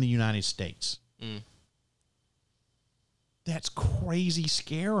just in the United States. That's crazy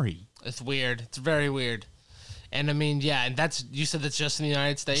scary. It's weird. It's very weird. And I mean, yeah, and you said that's just in the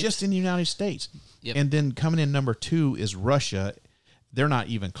United States? Just in the United States. Yep. And then coming in number 2 is Russia. They're not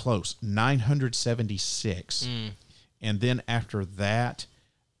even close. 976. And then after that,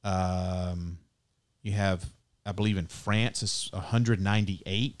 you have, I believe in France, it's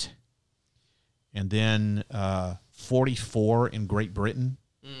 198. and then 44 in Great Britain,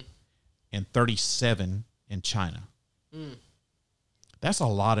 and 37 in China. That's a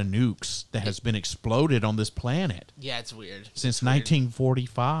lot of nukes that has been exploded on this planet. Yeah, it's weird. Since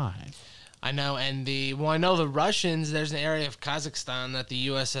 1945. I know, and I know the Russians, there's an area of Kazakhstan that the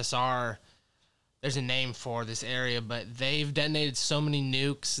USSR, there's a name for this area, but they've detonated so many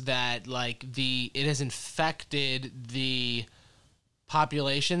nukes that like it has infected the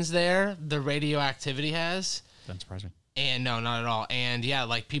populations there, the radioactivity has. Doesn't surprise me. And no, not at all. And yeah,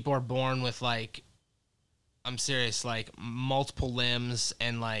 like people are born with like, I'm serious, like multiple limbs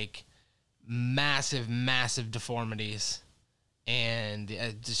and like massive, massive deformities. And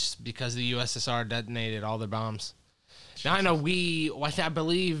just because the USSR detonated all their bombs. Now I know I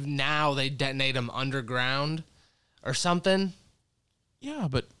believe now they detonate them underground or something. Yeah,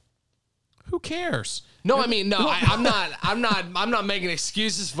 but who cares? No, I mean, no, I'm not making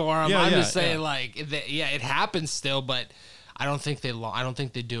excuses for them. I'm just saying, like, it happens still, but I don't think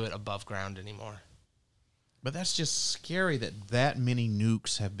they do it above ground anymore. But that's just scary that many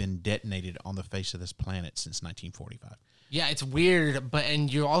nukes have been detonated on the face of this planet since 1945. Yeah, it's weird,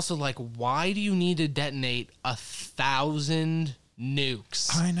 and you're also like, why do you need to detonate 1,000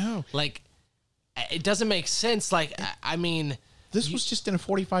 nukes? I know. Like, it doesn't make sense. Like, I mean, this was just in a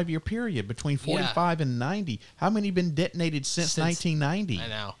 45-year period between 45 and 90. How many have been detonated since 1990? I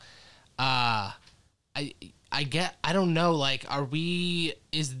know. I don't know. Like, I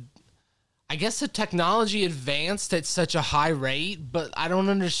guess the technology advanced at such a high rate, but I don't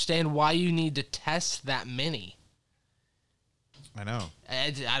understand why you need to test that many. I know.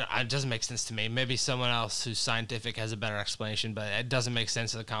 It doesn't make sense to me. Maybe someone else who's scientific has a better explanation, but it doesn't make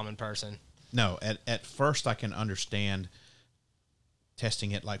sense to the common person. No, at first I can understand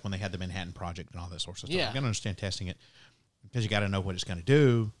testing it, like when they had the Manhattan Project and all that sort of stuff. Yeah. I can understand testing it because you got to know what it's going to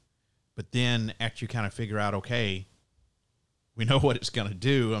do. But then after you kind of figure out, okay, we know what it's going to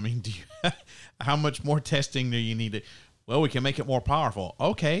do. I mean, how much more testing do you need to? Well, we can make it more powerful.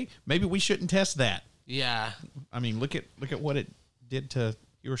 Okay, maybe we shouldn't test that. Yeah. I mean, look at what it did to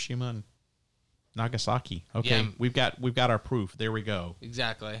Hiroshima and Nagasaki. Okay, yeah. we've got our proof. There we go.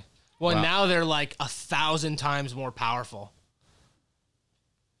 Exactly. Well, now they're like 1,000 times more powerful.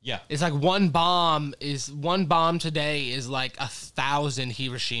 Yeah. It's like one bomb today is like 1,000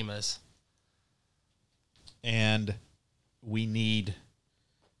 Hiroshimas. And we need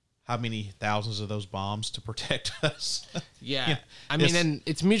how many thousands of those bombs to protect us? Yeah. I mean, and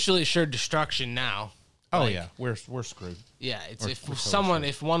it's mutually assured destruction now. Oh, like, yeah. We're screwed. Yeah. It's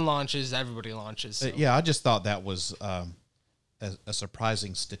if one launches, everybody launches. So. Yeah. I just thought that was a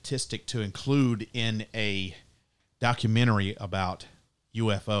surprising statistic to include in a documentary about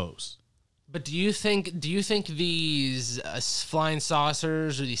UFOs. But do you think these flying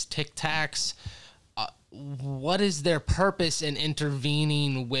saucers or these Tic Tacs, what is their purpose in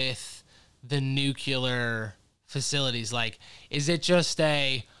intervening with the nuclear facilities? Like, is it just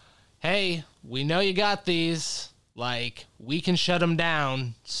hey, we know you got these, like, we can shut them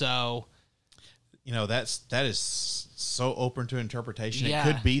down, so... You know, that is so open to interpretation. Yeah.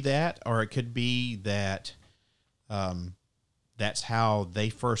 It could be that, or it could be that that's how they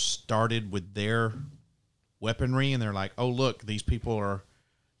first started with their weaponry, and they're like, oh, look, these people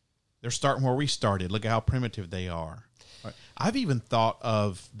they're starting where we started. Look at how primitive they are. Right. I've even thought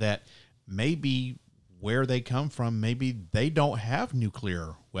of that maybe where they come from, maybe they don't have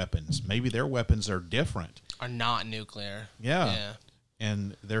nuclear weapons. Maybe their weapons are different. Are not nuclear. Yeah.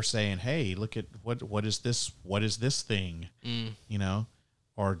 And they're saying, hey, look at what is this? What is this thing? You know?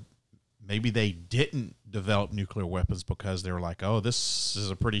 Or maybe they didn't develop nuclear weapons because they were like, oh, this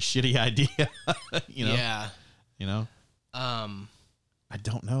is a pretty shitty idea. You know? Yeah. You know? I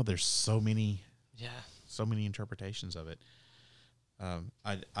don't know. There's so many interpretations of it.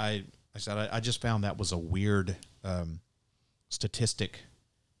 I just found that was a weird statistic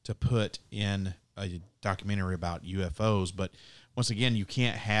to put in a documentary about UFOs. But once again, you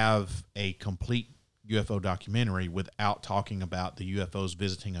can't have a complete UFO documentary without talking about the UFOs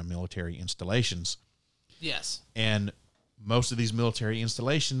visiting on military installations. Yes. And most of these military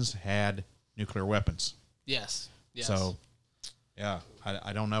installations had nuclear weapons. Yes. So, yeah,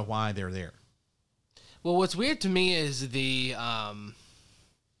 I don't know why they're there. Well, what's weird to me is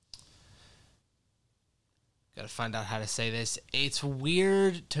gotta find out how to say this. It's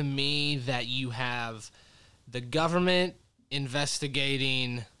weird to me that you have the government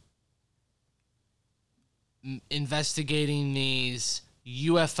investigating these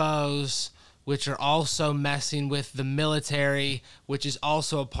UFOs, which are also messing with the military, which is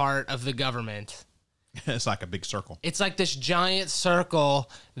also a part of the government. It's like a big circle. It's like this giant circle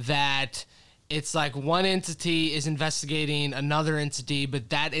that it's like one entity is investigating another entity, but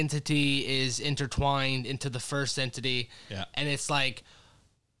that entity is intertwined into the first entity. Yeah. And it's like,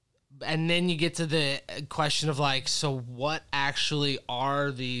 and then you get to the question of like, so what actually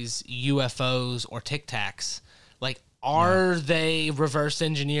are these UFOs or Tic Tacs? Like, are they reverse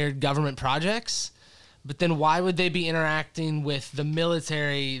engineered government projects? But then why would they be interacting with the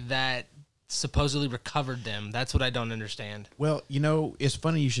military that supposedly recovered them? That's what I don't understand. Well, it's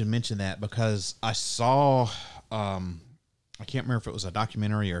funny you should mention that because I saw, I can't remember if it was a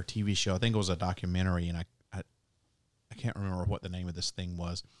documentary or a TV show. I think it was a documentary, and I can't remember what the name of this thing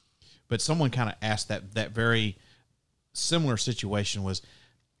was. But someone kind of asked that very similar situation was,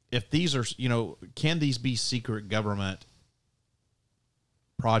 if these are, can these be secret government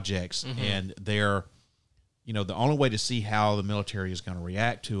projects? Mm-hmm. And they're, the only way to see how the military is going to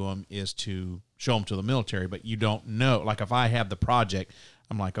react to them is to show them to the military, but you don't know. Like if I have the project,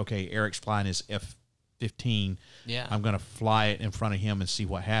 I'm like, okay, Eric's flying his F-15. Yeah. I'm going to fly it in front of him and see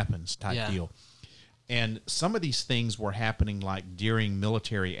what happens type deal. And some of these things were happening like during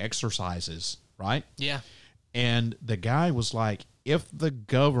military exercises, right? Yeah. And the guy was like, if the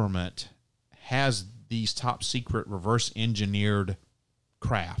government has these top secret reverse engineered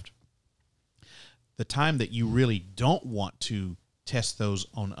craft, the time that you really don't want to test those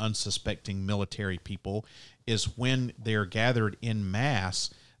on unsuspecting military people is when they're gathered in mass,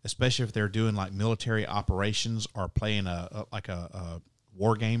 especially if they're doing like military operations or playing a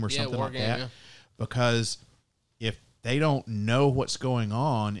war game or something like that. Yeah. Because if they don't know what's going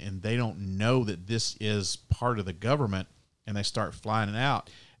on and they don't know that this is part of the government and they start flying it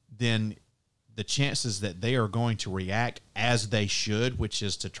out, then the chances that they are going to react as they should, which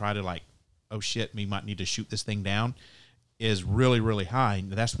is to try to like, oh shit, we might need to shoot this thing down, is really, really high.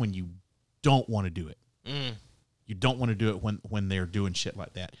 And that's when you don't want to do it. Mm. You don't want to do it when they're doing shit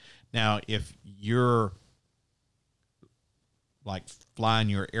like that. Now, if you're like flying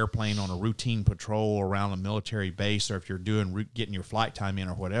your airplane on a routine patrol around a military base, or if you're getting your flight time in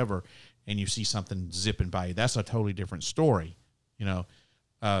or whatever, and you see something zipping by you, that's a totally different story,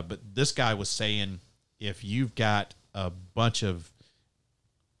 But this guy was saying, if you've got a bunch of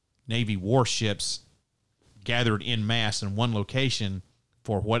Navy warships gathered in mass in one location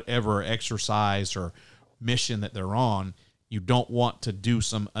for whatever exercise or mission that they're on, you don't want to do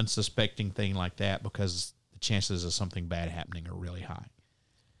some unsuspecting thing like that because the chances of something bad happening are really high.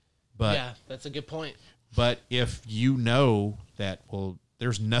 But yeah, that's a good point. But if you know that, well,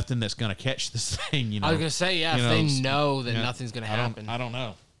 there's nothing that's going to catch this thing, I was going to say, if they know that nothing's going to happen. I don't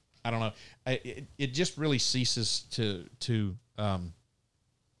know. It just really ceases to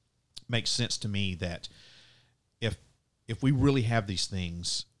makes sense to me that if we really have these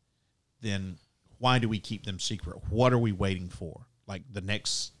things, then why do we keep them secret? What are we waiting for? Like the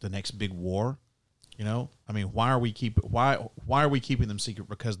next big war? I mean, why are we keeping them secret?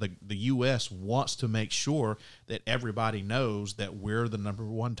 Because the U.S. wants to make sure that everybody knows that we're the number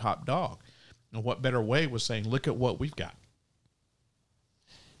one top dog. And what better way was saying, look at what we've got.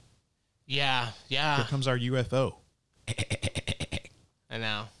 Yeah. Here comes our UFO. I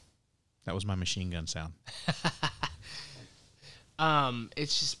know. That was my machine gun sound.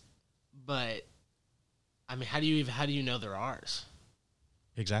 It's just, but I mean, how do you know they're ours?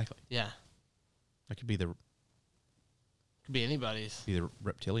 Exactly. Yeah. That could be anybody's. Be the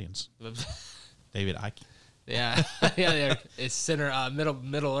reptilians. David Icke. Yeah. Yeah. It's center,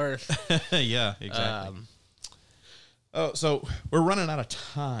 middle Earth. Yeah, exactly. So we're running out of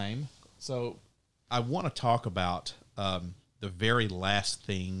time. So I want to talk about the very last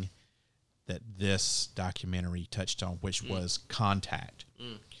thing that this documentary touched on, which was contact.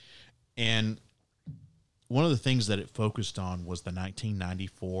 Mm. And one of the things that it focused on was the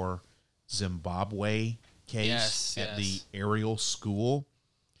 1994 Zimbabwe case at the Ariel School.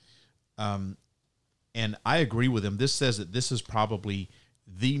 And I agree with him. This says that this is probably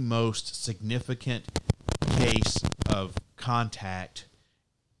the most significant case of contact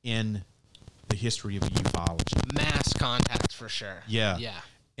in the history of ufology. Mass contact for sure. Yeah.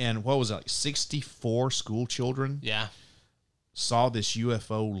 And what was it, like 64 school children? Yeah. Saw this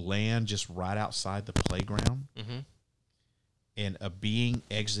UFO land just right outside the playground. Mm-hmm. And a being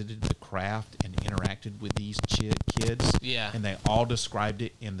exited the craft and interacted with these kids. Yeah. And they all described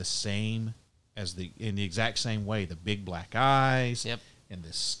it in the exact same way. The big black eyes. Yep. And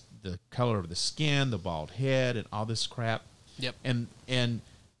the color of the skin, the bald head, and all this crap. Yep. And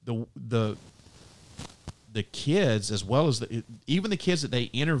the kids, as well as even the kids that they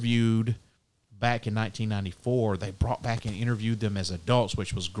interviewed back in 1994, they brought back and interviewed them as adults,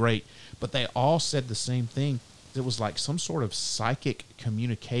 which was great. But they all said the same thing. it was like some sort of psychic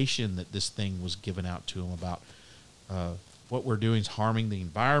communication that this thing was given out to them about what we're doing is harming the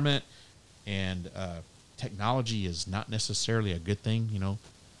environment, and technology is not necessarily a good thing. You know,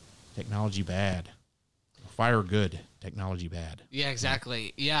 technology bad, fire good, technology bad. Yeah,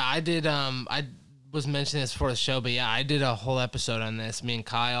 exactly. Yeah, I did. I was mentioning this before the show, but yeah, I did a whole episode on this, me and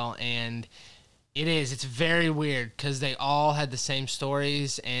Kyle, and it's very weird because they all had the same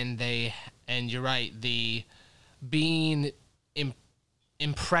stories, and you're right, the being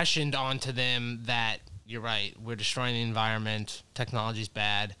impressioned onto them that you're right, we're destroying the environment, technology's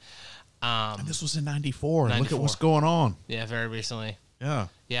bad. And this was in 94. 94. Look at what's going on. Yeah, very recently. Yeah.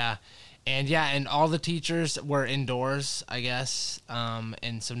 Yeah. And all the teachers were indoors, I guess.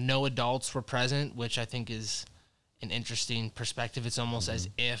 And so no adults were present, which I think is an interesting perspective. It's almost as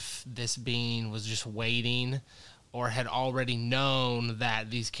if this being was just waiting or had already known that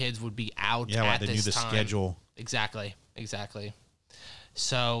these kids would be out at they this knew the time. schedule. Exactly.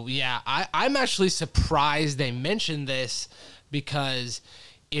 So, yeah, I'm actually surprised they mentioned this because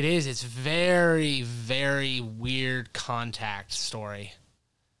it's very, very weird contact story.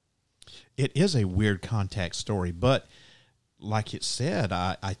 It is a weird contact story, but like it said,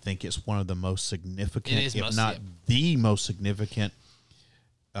 I think it's one of the most significant, if not the most significant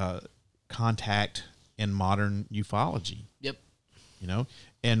contact in modern ufology. Yep. You know,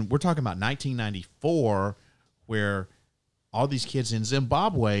 and we're talking about 1994, where all these kids in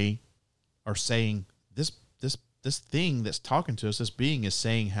Zimbabwe are saying this thing that's talking to us, this being is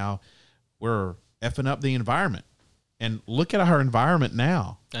saying how we're effing up the environment. And look at our environment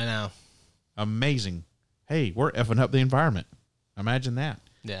now. I know. Amazing. Hey, we're effing up the environment. Imagine that.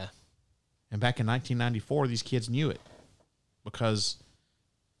 Yeah. And back in 1994, these kids knew it because,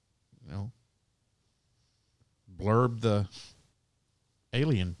 you know, Blurb the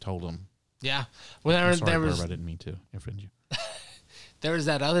alien told them. Yeah. Well, there was. Blurb, I didn't mean to offend you. There was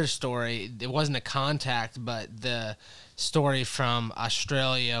that other story. It wasn't a contact, but the story from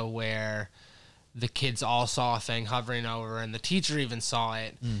Australia where the kids all saw a thing hovering over, and the teacher even saw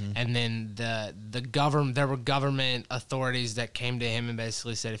it. Mm-hmm. And then the government, there were government authorities that came to him and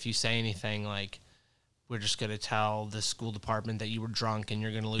basically said, if you say anything, like, we're just going to tell the school department that you were drunk and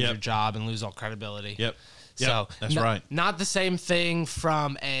you're going to lose your job and lose all credibility. Yep. So that's right. Not the same thing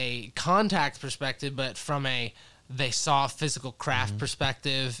from a contact perspective, but from they saw physical craft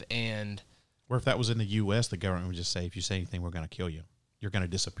perspective. And or if that was in the U.S., the government would just say, if you say anything, we're going to kill you. You're going to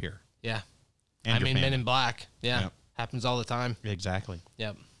disappear. Yeah. And Men in Black. Yeah. Yep. Happens all the time. Exactly.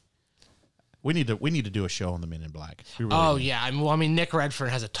 Yep. We need to do a show on the Men in Black. Really do. Yeah. I mean, Nick Redford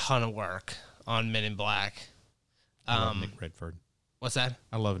has a ton of work on Men in Black. I love Nick Redford. What's that?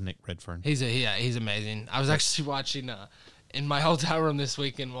 I love Nick Redford. He's amazing. I was actually watching in my hotel room this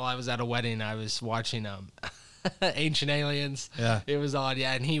weekend while I was at a wedding. I was watching Ancient Aliens. Yeah, it was on.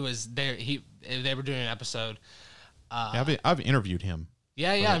 Yeah, and he was there. They were doing an episode. I've interviewed him.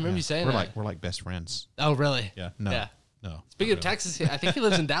 Yeah, I remember you saying that. We're like best friends. Oh, really? Yeah. No. Speaking of Texas, I think he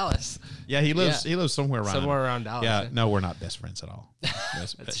lives in Dallas. Yeah, he lives somewhere around Dallas. Yeah, no, we're not best friends at all.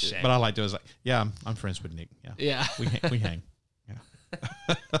 That's a shame. But I like to. I'm friends with Nick. Yeah. We hang.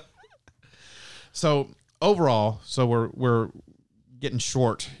 Yeah. So overall, we're getting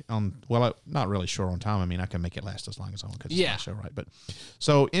short on. Well, not really short on time. I mean, I can make it last as long as I want because it's my show, right? But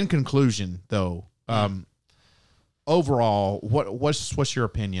so in conclusion, though, overall, what's your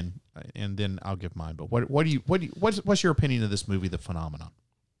opinion? And then I'll give mine. But what's your opinion of this movie, The Phenomenon?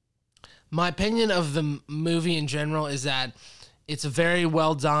 My opinion of the movie in general is that it's a very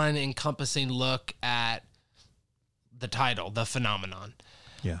well done, encompassing look at the title, The Phenomenon.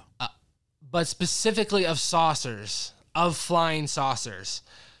 Yeah. But specifically of saucers, of flying saucers.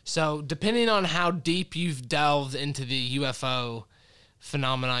 So depending on how deep you've delved into the UFO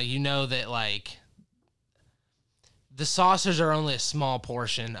phenomena, you know that like the saucers are only a small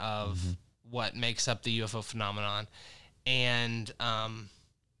portion of what makes up the UFO phenomenon. And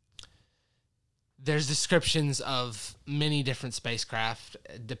there's descriptions of many different spacecraft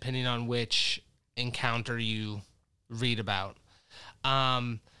depending on which encounter you read about.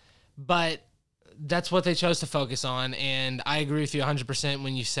 But that's what they chose to focus on, and I agree with you 100%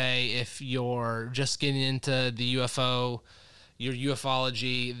 when you say if you're just getting into the UFO, your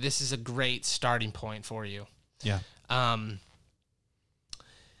ufology, this is a great starting point for you. Yeah.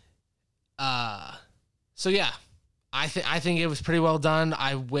 So yeah, I think it was pretty well done.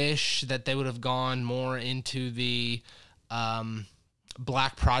 I wish that they would have gone more into the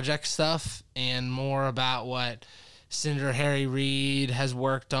Black Project stuff and more about what Senator Harry Reid has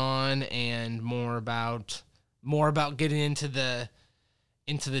worked on, and more about getting into the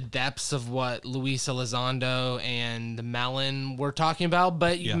into the depths of what Luis Elizondo and Mellon were talking about,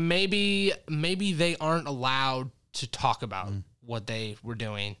 but maybe they aren't allowed to talk about what they were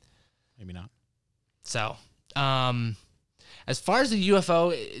doing. Maybe not. So, as far as the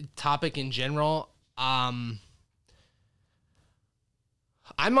UFO topic in general, I'm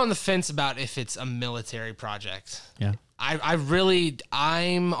on the fence about if it's a military project. Yeah.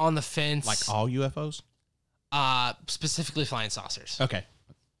 I'm on the fence. Like all UFOs? Specifically flying saucers. Okay.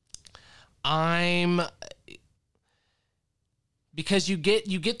 Because you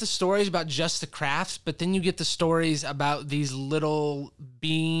get the stories about just the crafts, but then you get the stories about these little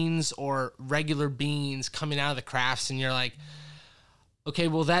beings or regular beings coming out of the crafts, and you're like, okay,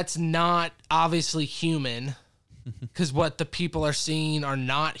 well, that's not obviously human, because what the people are seeing are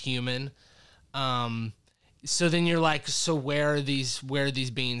not human. So then you're like, so where are these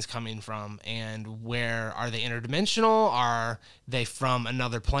beings coming from, and where are they interdimensional? Are they from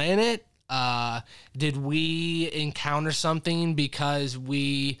another planet? Did we encounter something because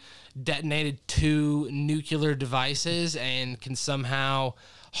we detonated 2 nuclear devices and can somehow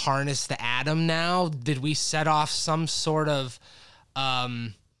harness the atom now? Did we set off some sort of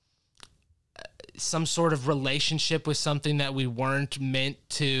relationship with something that we weren't meant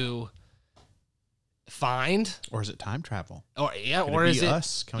to find? Or is it time travel? Or Could it be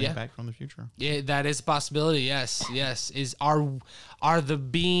us coming back from the future? Yeah, that is a possibility. Yes. Are the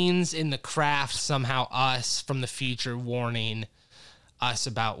beings in the craft somehow us from the future, warning us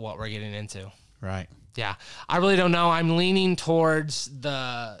about what we're getting into? Right. Yeah, I really don't know. I'm leaning towards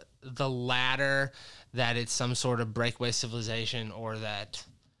the latter, that it's some sort of breakaway civilization, or that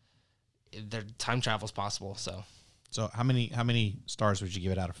the time travel is possible. So how many stars would you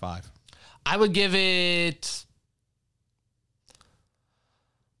give it out of 5? I would give it.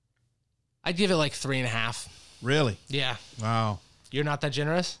 I'd give it like 3.5. Really? Yeah. Wow. You're not that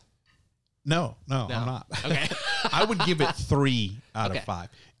generous? No, I'm not. Okay. I would give it 3 out Okay. of 5.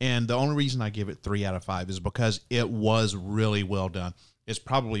 And the only reason I give it 3 out of 5 is because it was really well done. It's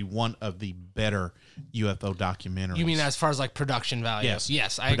probably one of the better UFO documentaries. You mean as far as like production value?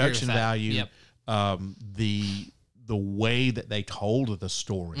 Yes. I agree with that. Production value. Yep. The way that they told the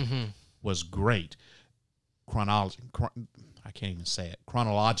story was great. I can't even say it.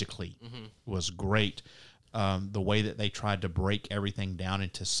 Chronologically was great. The way that they tried to break everything down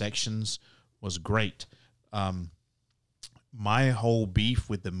into sections was great. My whole beef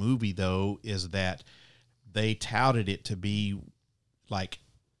with the movie, though, is that they touted it to be like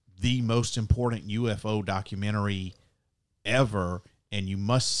the most important UFO documentary ever, and you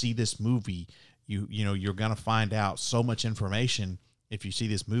must see this movie. You're going to find out so much information if you see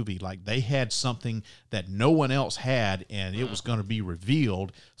this movie. Like, they had something that no one else had, and it was going to be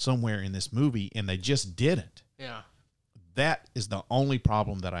revealed somewhere in this movie, and they just didn't. Yeah. That is the only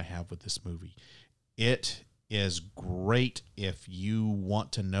problem that I have with this movie. It is great if you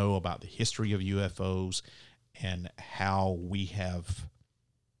want to know about the history of UFOs and how we have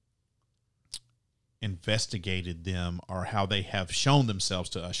investigated them, or how they have shown themselves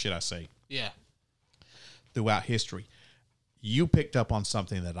to us, should I say. Yeah. Throughout history. You picked up on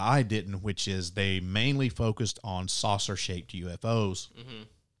something that I didn't, which is they mainly focused on saucer-shaped UFOs.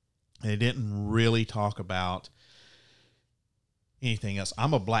 They didn't really talk about anything else.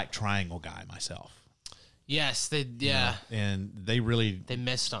 I'm a black triangle guy myself. Yes, they. Yeah. And they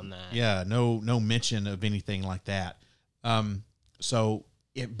missed on that. Yeah, no mention of anything like that.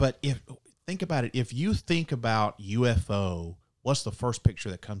 Think about it. If you think about UFO, what's the first picture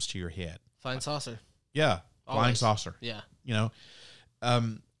that comes to your head? Flying saucer. Yeah, flying Always. saucer. Yeah.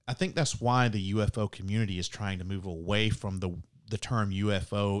 I think that's why the UFO community is trying to move away from the term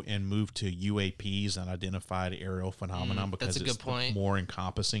UFO and move to UAPs, unidentified aerial phenomenon, because that's a it's good point. more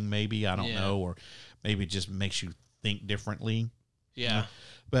encompassing, maybe. I don't know, or maybe it just makes you think differently. Yeah.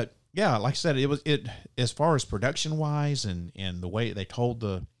 But yeah, like I said, it as far as production wise and the way they told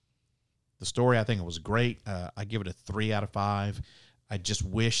the story, I think it was great. I give it a 3 out of 5. I just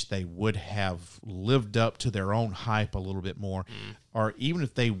wish they would have lived up to their own hype a little bit more, or even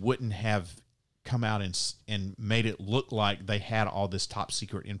if they wouldn't have come out and made it look like they had all this top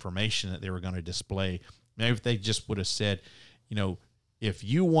secret information that they were going to display. Maybe if they just would have said, if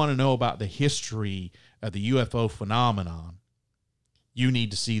you want to know about the history of the UFO phenomenon, you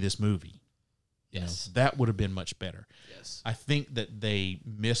need to see this movie. Yes. That would have been much better. Yes. I think that they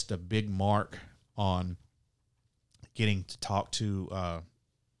missed a big mark on getting to talk to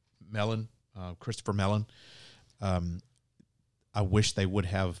Christopher Mellon. I wish they would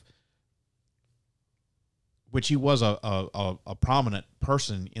have, which he was a prominent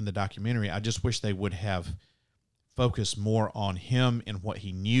person in the documentary. I just wish they would have focused more on him and what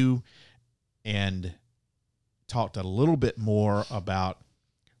he knew, and talked a little bit more about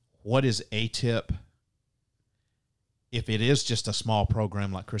what is ATIP. If it is just a small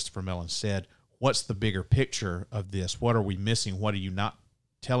program, like Christopher Mellon said, what's the bigger picture of this? What are we missing? What are you not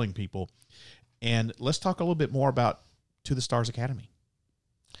telling people? And let's talk a little bit more about To the Stars Academy.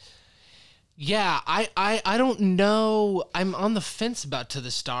 Yeah, I don't know. I'm on the fence about To the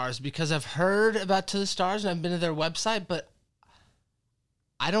Stars because I've heard about To the Stars and I've been to their website, but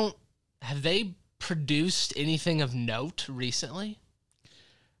have they produced anything of note recently?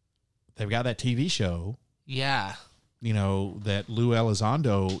 They've got that TV show. Yeah. That Lou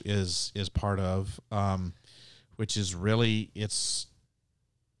Elizondo is part of, which is really, it's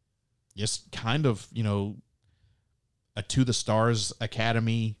kind of, a To the Stars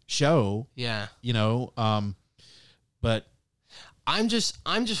Academy show. Yeah. But I'm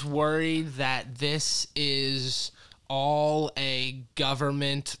just worried that this is all a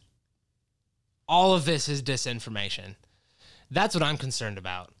government. All of this is disinformation. That's what I'm concerned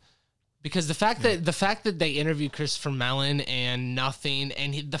about. Because the fact that they interviewed Christopher Mellon and nothing,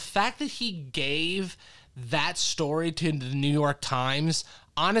 and the fact that he gave that story to the New York Times,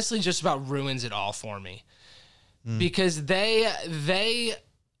 honestly, just about ruins it all for me. Because they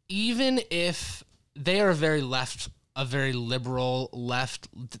even if they are a very liberal,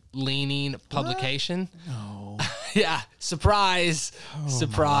 left-leaning publication. no, Yeah, surprise.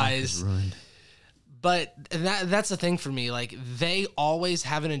 ruined. But that's the thing for me. Like, they always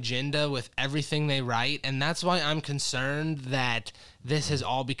have an agenda with everything they write, and that's why I'm concerned that this has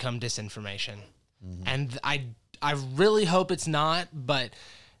all become disinformation. Mm-hmm. And I really hope it's not, but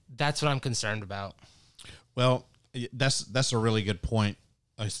that's what I'm concerned about. Well, that's a really good point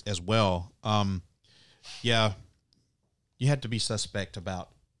as well. Yeah, you have to be suspect about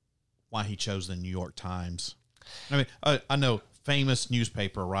why he chose the New York Times. I mean, I know. Famous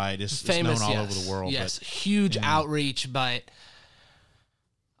newspaper, right? It's known all over the world. Yes, but, huge outreach, but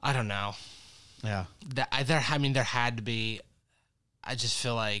I don't know. Yeah. There had to be. I just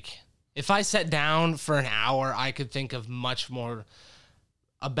feel like if I sat down for an hour, I could think of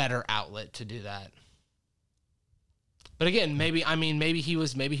a better outlet to do that. But again, maybe he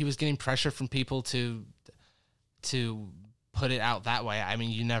was getting pressure from people to put it out that way. I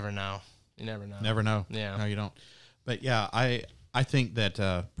mean, you never know. Never know. Yeah. No, you don't. But yeah, I think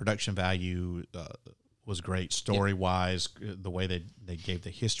that production value was great. Story-wise, the way they gave the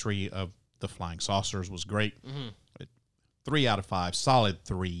history of the flying saucers was great. Mm-hmm. 3 out of 5, solid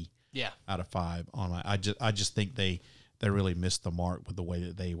 3 out of 5 on my. I just think they really missed the mark with the way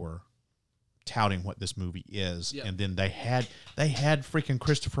that they were touting what this movie is. Yep. And then they had freaking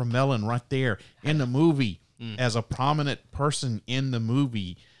Christopher Mellon right there in the movie as a prominent person in the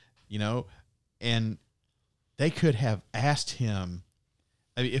movie, and they could have asked him,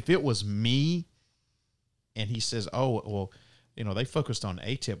 I mean, if it was me and he says, oh, well, they focused on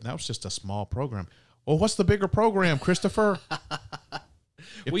ATIP, and that was just a small program. Well, what's the bigger program, Christopher?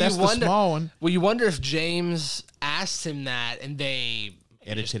 If that's the small one. Well, you wonder if James asked him that and they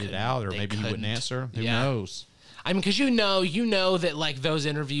edited it out, or maybe he wouldn't answer. Who knows? I mean, because you know that like those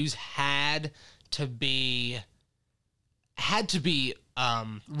interviews had to be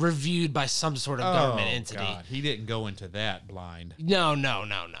reviewed by some sort of government entity. God. He didn't go into that blind. No.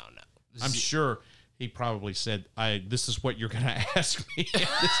 I'm sure he probably said, this is what you're going to ask me.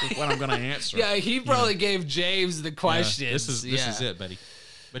 This is what I'm going to answer. Yeah, he probably gave James the questions. This is it, buddy.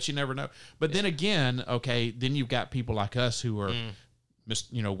 But you never know. But then again, okay, then you've got people like us who are,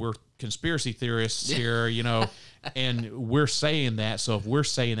 we're conspiracy theorists here, and we're saying that. So if we're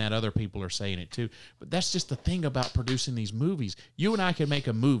saying that, other people are saying it too. But that's just the thing about producing these movies. You and I can make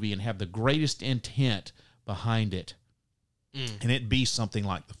a movie and have the greatest intent behind it. And it be something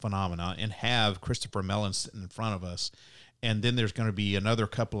like The Phenomena, and have Christopher Mellon sitting in front of us. And then there's going to be another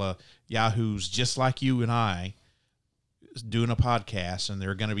couple of yahoos just like you and I doing a podcast, and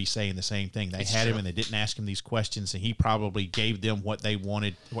they're going to be saying the same thing. They had him and they didn't ask him these questions, and he probably gave them what he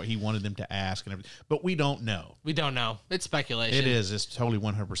wanted them to ask and everything. But we don't know. It's speculation. It is. It's totally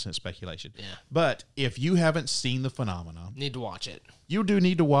 100% speculation. Yeah. But if you haven't seen The Phenomena, need to watch it. You do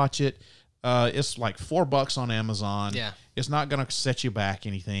need to watch it. It's like $4 on Amazon. Yeah. It's not going to set you back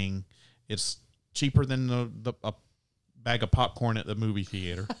anything. It's cheaper than a bag of popcorn at the movie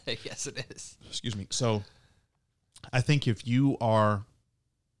theater. Yes, it is. Excuse me. So I think if you are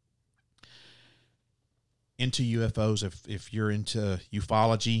into UFOs, if you're into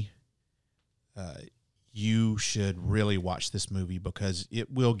ufology, you should really watch this movie, because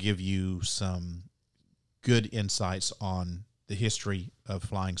it will give you some good insights on the history of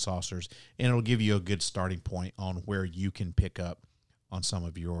flying saucers, and it'll give you a good starting point on where you can pick up on some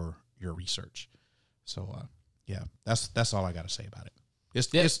of your research. So, yeah, that's all I got to say about it.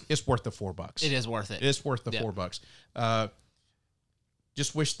 It's worth the $4. It is worth it. It's worth the $4.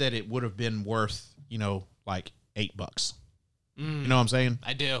 Just wish that it would have been worth, like $8. You know what I'm saying?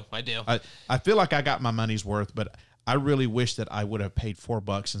 I do. I feel like I got my money's worth, but I really wish that I would have paid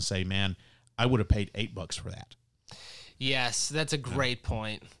 $4 and say, man, I would have paid $8 for that. Yes, that's a great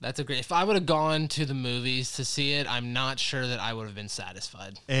point. If I would have gone to the movies to see it, I'm not sure that I would have been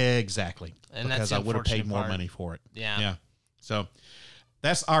satisfied. Exactly. And because that's I would have paid more part. money for it. Yeah. So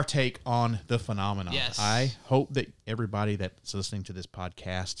that's our take on the phenomenon. Yes. I hope that everybody that's listening to this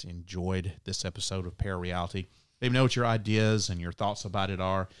podcast enjoyed this episode of ParaReality. Let me know what your ideas and your thoughts about it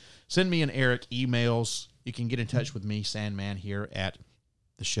are. Send me and Eric emails. You can get in touch with me, Sandman, here at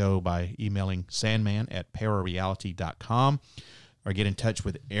the show by emailing sandman@parareality.com, or get in touch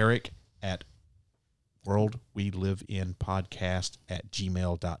with Eric at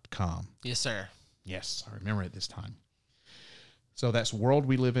worldweliveinpodcast@gmail.com. Yes, sir. Yes, I remember it this time. So that's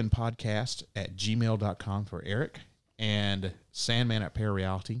worldweliveinpodcast@gmail.com for Eric, and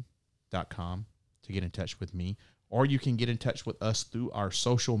sandman@parareality.com to get in touch with me. Or you can get in touch with us through our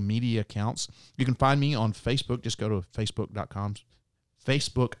social media accounts. You can find me on Facebook. Just go to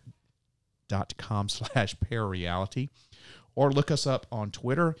facebook.com/parareality, or look us up on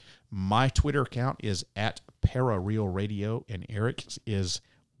Twitter. My Twitter account is @ParaRealRadio, and Eric's is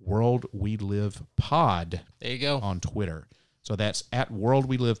World We Live Pod. There you go. On Twitter. So that's @World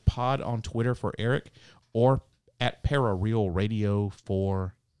We Live Pod on Twitter for Eric, or @ParaRealRadio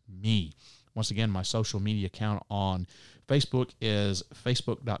for me. Once again, my social media account on Facebook is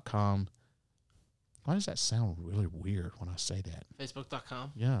facebook.com. Why does that sound really weird when I say that?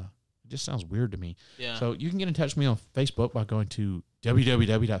 Facebook.com? Yeah, it just sounds weird to me. Yeah. So you can get in touch with me on Facebook by going to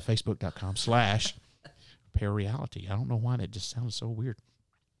www.facebook.com/ParaReality. I don't know why that just sounds so weird.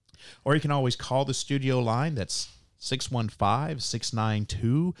 Or you can always call the studio line. That's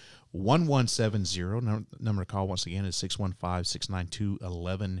 615-692-1170. Number to call once again is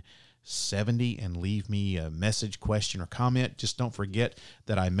 615-692-1170, and leave me a message, question, or comment. Just don't forget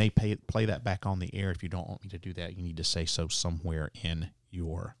that I may play that back on the air. If you don't want me to do that, you need to say so somewhere in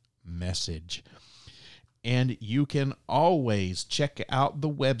your message. And you can always check out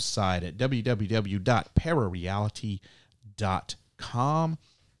the website at www.parareality.com.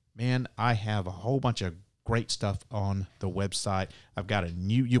 Man, I have a whole bunch of great stuff on the website. I've got a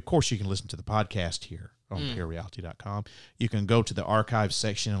new, of course, you can listen to the podcast here on ParaReality.com. You can go to the archives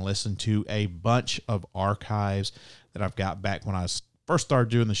section and listen to a bunch of archives that I've got back when I first started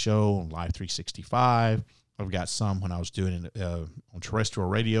doing the show on Live 365. I've got some when I was doing it on terrestrial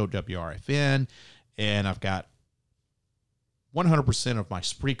radio, WRFN, and I've got 100% of my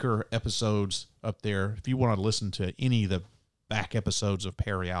Spreaker episodes up there. If you want to listen to any of the back episodes of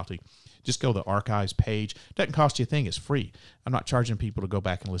ParaReality, just go to the archives page. It doesn't cost you a thing. It's free. I'm not charging people to go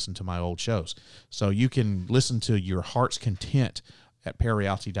back and listen to my old shows. So you can listen to your heart's content at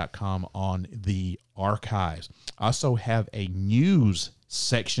ParaReality.com on the archives. I also have a news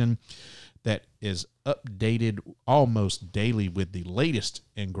section that is updated almost daily with the latest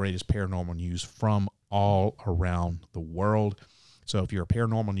and greatest paranormal news from all around the world. So if you're a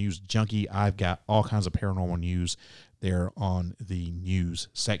paranormal news junkie, I've got all kinds of paranormal news there on the news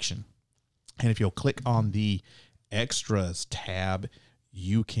section. And if you'll click on the extras tab,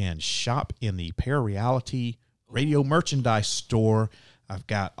 you can shop in the ParaReality radio merchandise store. I've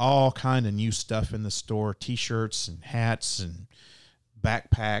got all kind of new stuff in the store, t-shirts and hats and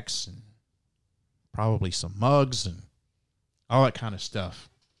backpacks and probably some mugs and all that kind of stuff.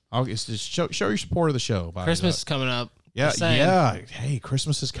 It's just show your support of the show. Christmas is coming up. Yeah, yeah. Hey,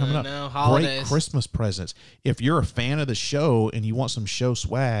 Christmas is coming up. Holidays. Great Christmas presents. If you're a fan of the show and you want some show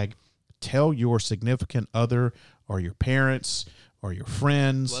swag, tell your significant other or your parents or your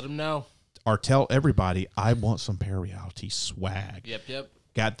friends. Let them know. Or tell everybody, I want some ParaReality swag. Yep.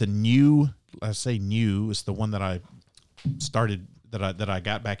 Got the new, I say new, it's the one that I started, that I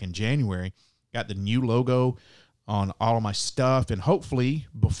got back in January. Got the new logo on all of my stuff, and hopefully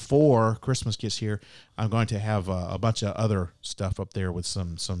before Christmas gets here, I'm going to have a bunch of other stuff up there with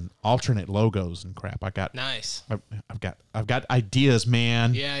some alternate logos and crap. Nice. I've got ideas,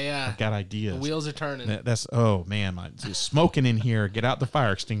 man. Yeah. I've got ideas. The wheels are turning. That's oh man, it's smoking in here. Get out the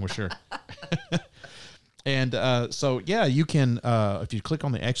fire extinguisher. And so yeah, you can if you click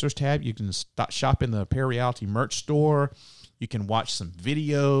on the extras tab, you can shop in the ParaReality merch store. You can watch some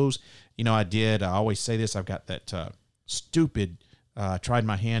videos. You know, I always say this, I've got that stupid, tried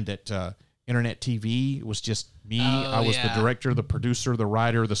my hand at internet TV. It was just Me, I was the director, the producer, the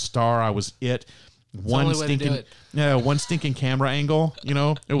writer, the star. I was it. One stinking camera angle.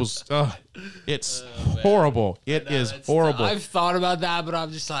 It was. It's horrible. It is horrible. I've thought about that, but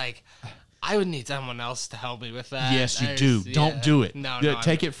I'm just like, I would need someone else to help me with that. Yes, you do. Don't do it. No,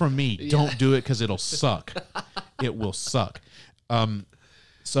 take it from me. Don't do it because it'll suck. It will suck.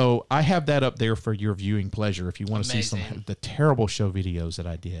 So I have that up there for your viewing pleasure. If you want to see some of the terrible show videos that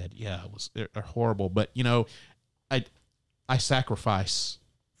I did, they're horrible. But I sacrifice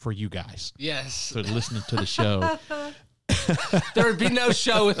for you guys. Yes. For listening to the show. There would be no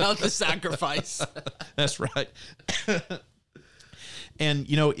show without the sacrifice. That's right. And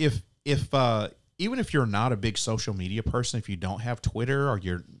if even if you're not a big social media person, if you don't have Twitter or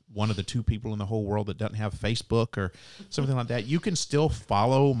you're one of the 2 people in the whole world that doesn't have Facebook or something like that, you can still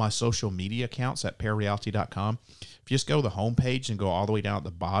follow my social media accounts at ParaReality.com. If you just go to the homepage and go all the way down at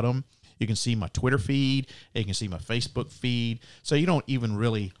the bottom, you can see my Twitter feed. You can see my Facebook feed. So you don't even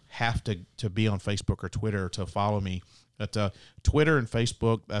really have to be on Facebook or Twitter to follow me. But Twitter and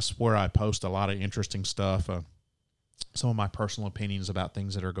Facebook, that's where I post a lot of interesting stuff. Some of my personal opinions about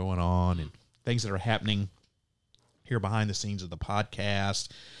things that are going on and things that are happening here behind the scenes of the podcast.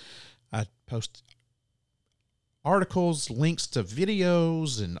 I post articles, links to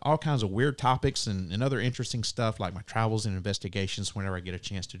videos, and all kinds of weird topics and other interesting stuff like my travels and investigations whenever I get a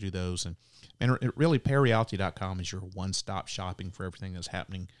chance to do those. And really, ParaReality.com is your one-stop shopping for everything that's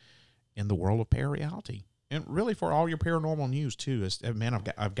happening in the world of ParaReality. And really for all your paranormal news, too.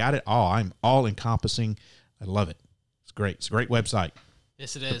 I've got it all. I'm all-encompassing. I love it. It's great. It's a great website.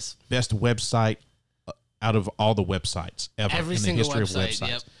 Yes, it is. Best website out of all the websites ever in the history of websites.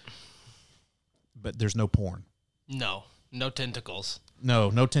 Yep. But there's no porn. No tentacles. No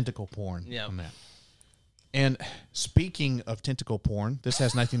tentacle porn on that. And speaking of tentacle porn, this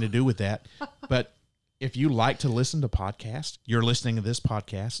has nothing to do with that. But if you like to listen to podcasts, you're listening to this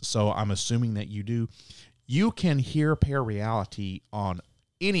podcast, so I'm assuming that you do. You can hear ParaReality on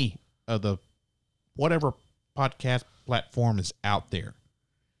any of the whatever podcast platform is out there.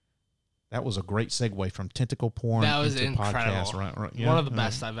 That was a great segue from tentacle porn into podcast. Right, one of the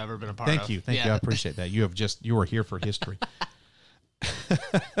best I've ever been a part of. Thank you. I appreciate that. You were here for history.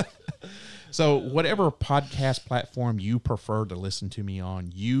 So whatever podcast platform you prefer to listen to me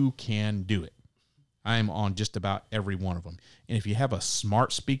on, you can do it. I'm on just about every one of them. And if you have a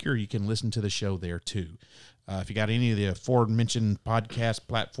smart speaker, you can listen to the show there too. If you got any of the aforementioned podcast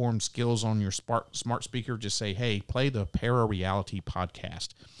platform skills on your smart speaker, just say, hey, play the ParaReality podcast.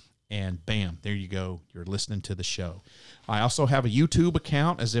 And bam, there you go. You're listening to the show. I also have a YouTube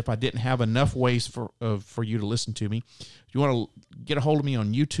account, as if I didn't have enough ways for you to listen to me. If you want to get a hold of me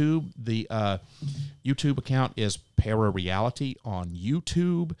on YouTube, the YouTube account is ParaReality on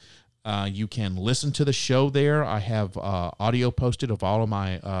YouTube. You can listen to the show there. I have audio posted of all of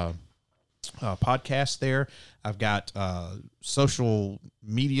my podcasts there. I've got social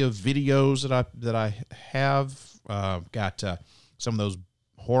media videos that I have. Got some of those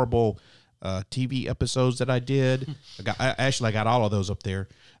horrible TV episodes that I did. I got all of those up there.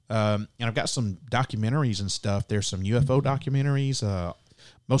 And I've got some documentaries and stuff. There's some UFO documentaries.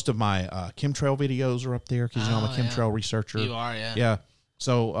 Most of my chemtrail videos are up there because I'm a chemtrail researcher. You are, yeah. Yeah.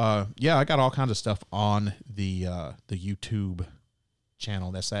 So, I got all kinds of stuff on the YouTube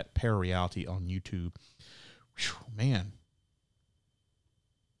channel. That's at ParaReality on YouTube. Whew, man,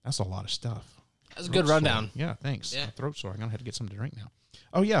 that's a lot of stuff. That's a good rundown. Yeah, thanks. Yeah. My throat's sore. I'm going to have to get something to drink now.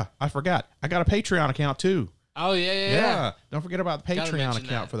 Oh, yeah, I forgot. I got a Patreon account, too. Oh, yeah. Don't forget about the Patreon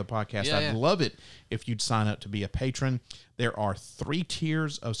account for the podcast. I'd love it if you'd sign up to be a patron. There are 3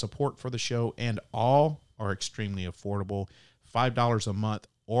 tiers of support for the show, and all are extremely affordable. $5 a month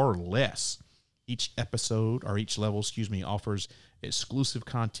or less. Each episode, or each level, offers exclusive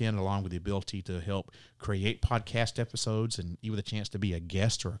content along with the ability to help create podcast episodes and even the chance to be a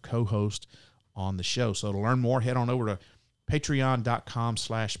guest or a co-host on the show. So to learn more, head on over to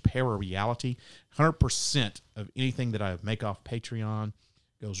patreon.com/ParaReality. 100% of anything that I make off Patreon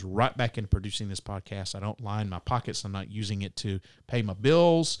goes right back into producing this podcast. I don't line my pockets. I'm not using it to pay my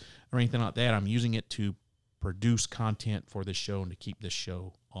bills or anything like that. I'm using it to produce content for this show and to keep this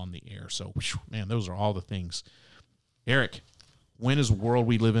show on the air. So, man, those are all the things. Eric, when is World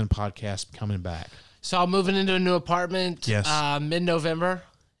We Live In podcast coming back? So I'm moving into a new apartment mid-November,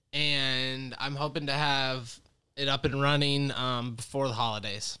 and I'm hoping to have it up and running before the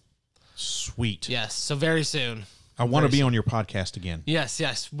holidays. Sweet. Yes, so very soon. I want to be on your podcast again.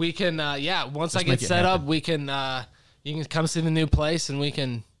 Yes. We can, once I get set up, we can, you can come see the new place, and we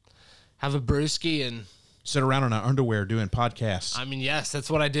can have a brewski and sit around in our underwear doing podcasts. I mean, yes,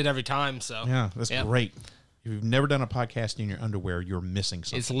 that's what I did every time. So yeah, that's great. if you've never done a podcast in your underwear, you're missing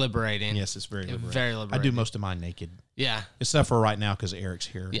something. It's liberating. Yes, it's very liberating. Very liberating. I do most of mine naked. Yeah. Except for right now because Eric's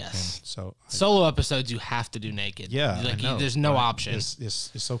here. Yes. And so solo episodes you have to do naked. Yeah, like I know, there's no right? option.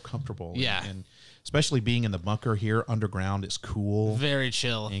 It's so comfortable. Yeah. And especially being in the bunker here underground, it's cool. Very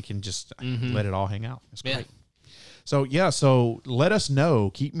chill. And you can just let it all hang out. It's great. Yeah. So let us know.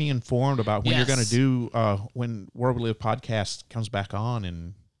 Keep me informed about when you're Yes. going to do when Where We Live podcast comes back on,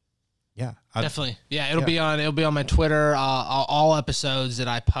 and Definitely. Yeah, it'll be on my Twitter. All episodes that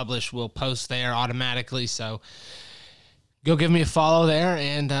I publish will post there automatically. So go give me a follow there,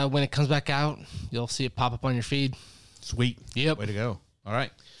 and when it comes back out, you'll see it pop up on your feed. Sweet. Yep. Way to go. All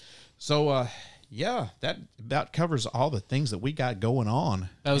right. So that about covers all the things that we got going on.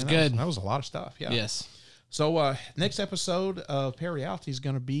 That was good. That was a lot of stuff. Yeah. Yes. So next episode of ParaReality is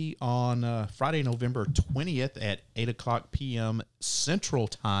going to be on Friday, November 20th at 8:00 p.m. Central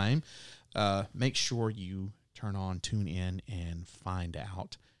Time. Make sure you tune in, and find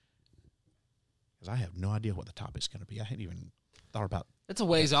out. Because I have no idea what the topic's going to be. I hadn't even thought about It's a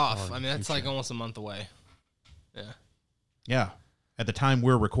ways off. in I mean, the that's future. like almost a month away. Yeah. Yeah. At the time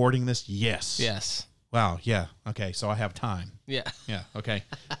we're recording this, yes. Yes. Wow, yeah. Okay, so I have time. Yeah. Yeah, okay.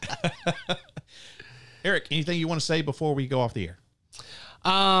 Eric, anything you want to say before we go off the air?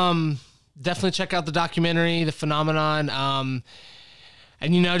 Definitely check out the documentary, The Phenomenon.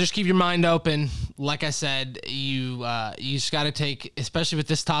 And just keep your mind open. Like I said, you just got to take, especially with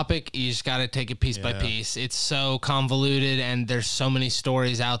this topic, you just got to take it piece by piece. It's so convoluted, and there's so many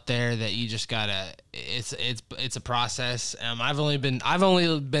stories out there that you just gotta. It's a process. I've only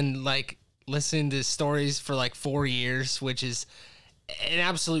been like listening to stories for like 4 years, which is an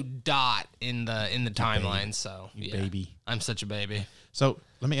absolute dot in the timeline. Baby. So You baby. I'm such a baby. So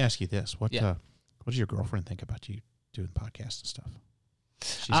let me ask you this: what Yeah. what does your girlfriend think about you doing podcasts and stuff?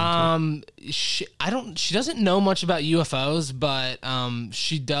 She's into it? She doesn't know much about UFOs, but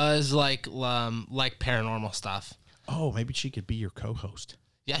she does like paranormal stuff. Oh, maybe she could be your co-host.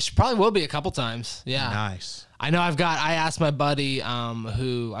 Yeah, she probably will be a couple times. Yeah. Nice. I know I asked my buddy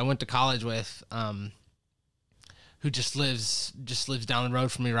who I went to college with who just lives down the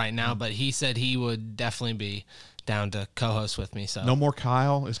road from me right now, but he said he would definitely be down to co-host with me. So No more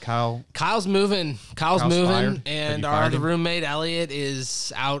Kyle. Is Kyle? Kyle's moving. Kyle's Kyle's moving, fired? Have and you our fired other him? roommate Elliot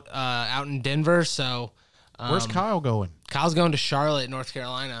is out in Denver. So Where's Kyle going? Kyle's going to Charlotte, North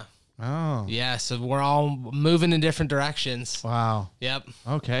Carolina. Oh, Yeah, so we're all moving in different directions. wow. Yep.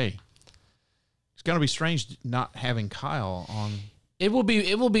 Okay. It's gonna be strange not having Kyle on. It will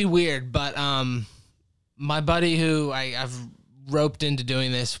be weird, but my buddy who I've roped into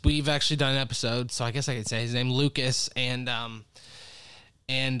doing this, we've actually done an episode, so I guess I could say his name Lucas, and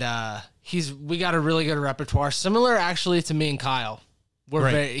we got a really good repertoire, similar actually to me and Kyle.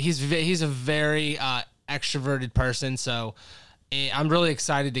 Great. He's a very extroverted person, so I'm really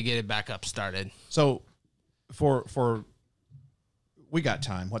excited to get it back up started. So, for we got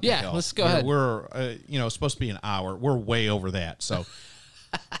time. What the Yeah, hell? let's go ahead. We're it's supposed to be an hour. We're way over that. So,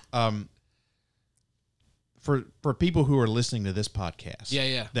 for people who are listening to this podcast,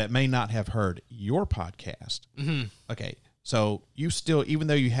 Yeah. that may not have heard your podcast. Mm-hmm. Okay, so you still, even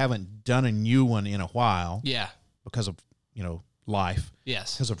though you haven't done a new one in a while, Yeah. because of life,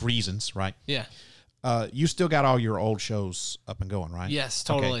 Yes. because of reasons, right? Yeah. You still got all your old shows up and going, right? Yes.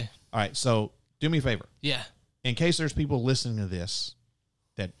 Totally. Okay. All right. So do me a favor. Yeah. In case there's people listening to this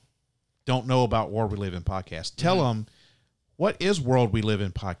that don't know about World We Live in podcast, tell them what is World We Live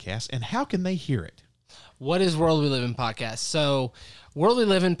in podcast and how can they hear it? What is World We Live in podcast? So, World We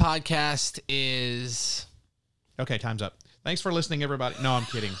Live in podcast is. Okay, time's up. Thanks for listening, everybody. No, I'm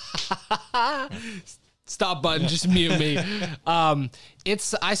kidding. Stop button, just mute me. I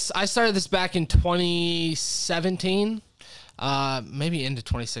started this back in 2017, maybe into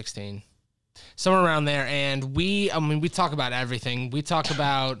 2016, somewhere around there. And we talk about everything. We talked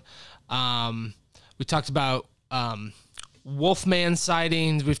about Wolfman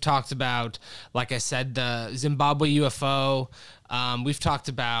sightings. We've talked about, like I said, the Zimbabwe UFO. We've talked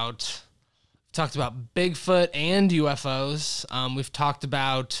about Bigfoot and UFOs. We've talked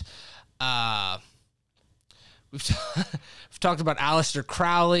about. We've talked about Aleister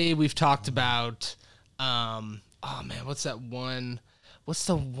Crowley. We've talked about, what's that one? What's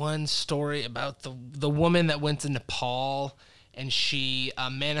the one story about the woman that went to Nepal and she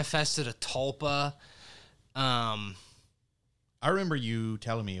manifested a tulpa? I remember you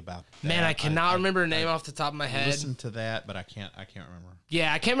telling me about that. Man, I cannot remember her name off the top of my head. Listened to that, but I can't remember.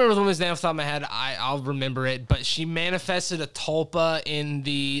 Yeah, I can't remember the woman's name off the top of my head. I'll remember it, but she manifested a tulpa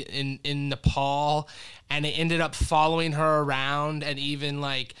in Nepal, and it ended up following her around and even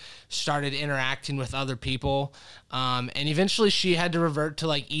like started interacting with other people. And eventually she had to revert to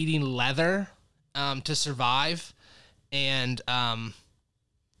like eating leather to survive. And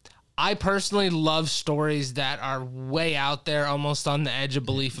I personally love stories that are way out there, almost on the edge of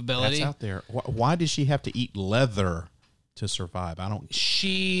believability. That's out there. Why did she have to eat leather to survive? I'm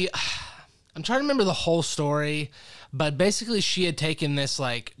trying to remember the whole story, but basically she had taken this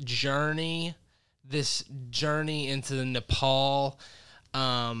journey into Nepal,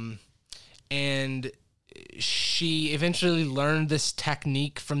 and she eventually learned this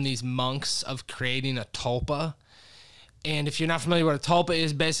technique from these monks of creating a tulpa. And if you're not familiar with what a tulpa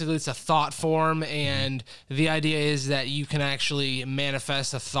is, basically it's a thought form, and the idea is that you can actually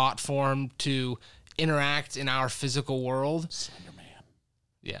manifest a thought form to interact in our physical world. Slender Man.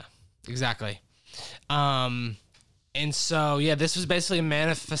 Yeah, exactly. And so, yeah, this was basically a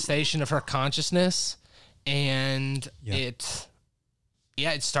manifestation of her consciousness, and it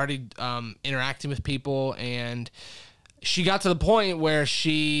started interacting with people, and she got to the point where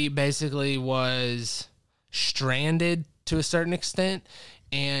she basically was stranded to a certain extent,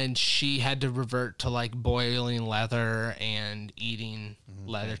 and she had to revert to like boiling leather and eating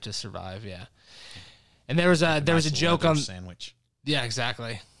leather to survive. Yeah. And there was a joke on sandwich. Yeah,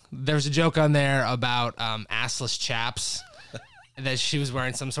 exactly. There was a joke on there about assless chaps, that she was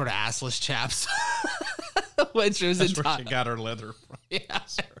wearing some sort of assless chaps, which was That's where she got her leather from. Yeah.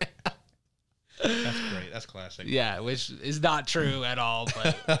 That's great. That's classic. Yeah, which is not true at all,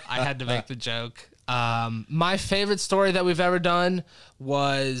 but I had to make the joke. My favorite story that we've ever done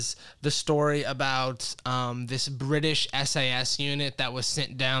was the story about this British SAS unit that was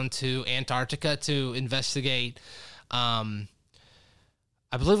sent down to Antarctica to investigate,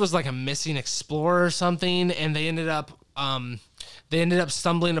 I believe it was like a missing explorer or something, and they ended up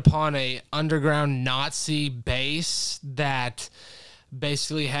stumbling upon a underground Nazi base that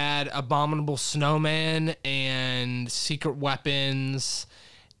basically had abominable snowmen and secret weapons.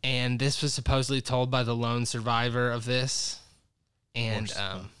 And this was supposedly told by the lone survivor of this. And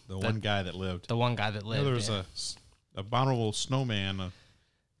the one guy that lived. The one guy that lived. There was a abominable snowman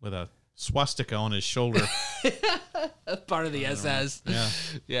with a swastika on his shoulder. Part of the SS. Yeah.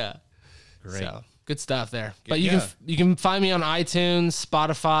 Yeah. Great. So, good stuff there. But you can find me on iTunes,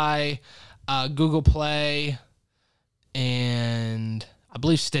 Spotify, Google Play, and I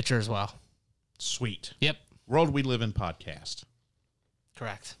believe Stitcher as well. Sweet. Yep. World We Live in podcast.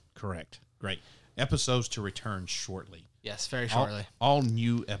 Correct. Great. Episodes to return shortly. Yes, very shortly. All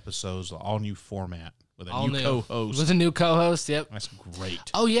new episodes, all new format with a new co-host. With a new co-host, yep. That's great.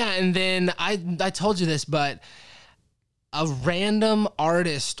 Oh, yeah, and then I told you this, but a random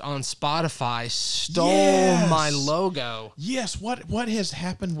artist on Spotify stole my logo. Yes, what has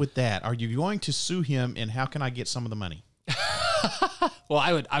happened with that? Are you going to sue him, and how can I get some of the money? Well,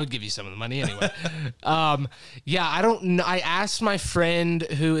 I would give you some of the money anyway. Yeah, I don't know. I asked my friend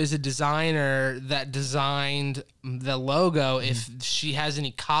who is a designer that designed the logo if she has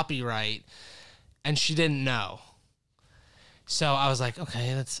any copyright, and she didn't know. So I was like,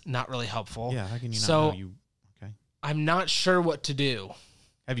 okay, that's not really helpful. Yeah, how can you not know you? Okay. I'm not sure what to do.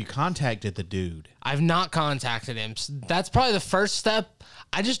 Have you contacted the dude? I've not contacted him. So that's probably the first step.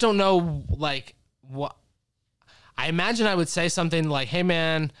 I just don't know, like, what. I imagine I would say something like, hey,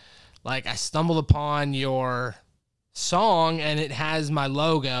 man, like, I stumbled upon your song and it has my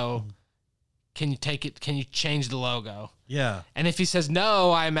logo. Can you take it? Can you change the logo? Yeah. And if he says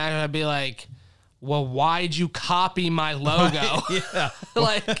no, I imagine I'd be like, well, why'd you copy my logo? Right, yeah.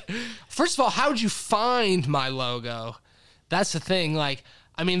 Like, first of all, how'd you find my logo? That's the thing. Like,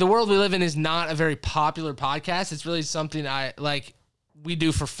 I mean, the world we live in is not a very popular podcast. It's really something we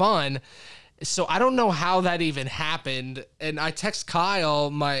do for fun. So I don't know how that even happened. And I text Kyle,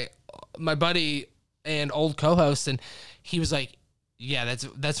 my buddy and old co-host, and he was like, yeah,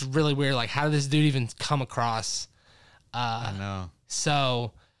 that's really weird. Like, how did this dude even come across? I know.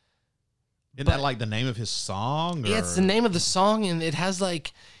 So Isn't that like the name of his song? Yeah, it's the name of the song, and it has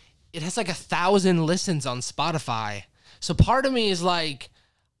like 1,000 listens on Spotify. So part of me is like,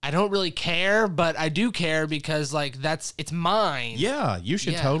 I don't really care, but I do care because like it's mine. Yeah, you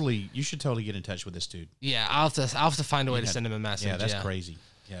should totally get in touch with this dude. Yeah, I'll have to find a way to send him a message. Yeah, that's crazy.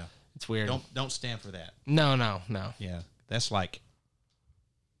 Yeah, it's weird. Don't stand for that. No. Yeah, that's like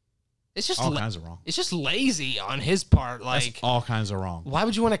it's just all kinds of wrong. It's just lazy on his part. Like that's all kinds of wrong. Why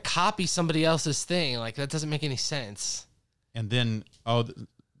would you want to copy somebody else's thing? Like that doesn't make any sense. and then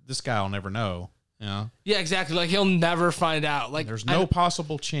this guy will never know. You know? Yeah, exactly. Like he'll never find out. Like There's no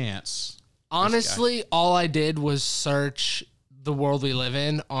possible chance. Honestly, all I did was search The World We Live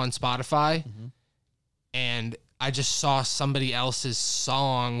In on Spotify, and I just saw somebody else's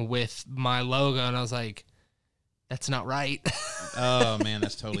song with my logo, and I was like, that's not right. Oh, man,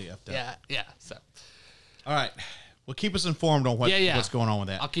 that's totally effed up. Yeah. So, all right. Well, keep us informed on what's going on with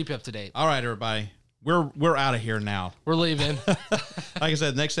that. I'll keep you up to date. All right, everybody. We're out of here now. We're leaving. Like I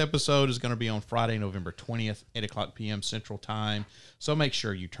said, next episode is going to be on Friday, November 20th, 8 o'clock p.m. Central Time. So make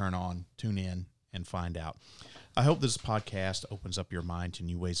sure you tune in, and find out. I hope this podcast opens up your mind to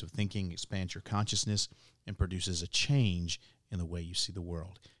new ways of thinking, expands your consciousness, and produces a change in the way you see the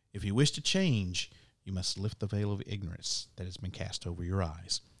world. If you wish to change, you must lift the veil of ignorance that has been cast over your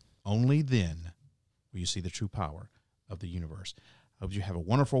eyes. Only then will you see the true power of the universe. I hope you have a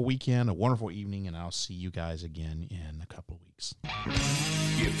wonderful weekend, a wonderful evening, and I'll see you guys again in a couple of weeks.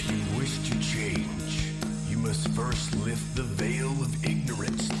 If you wish to change, you must first lift the veil of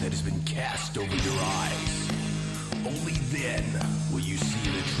ignorance that has been cast over your eyes. Only then will you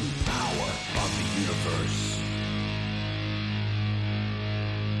see the true power of the universe.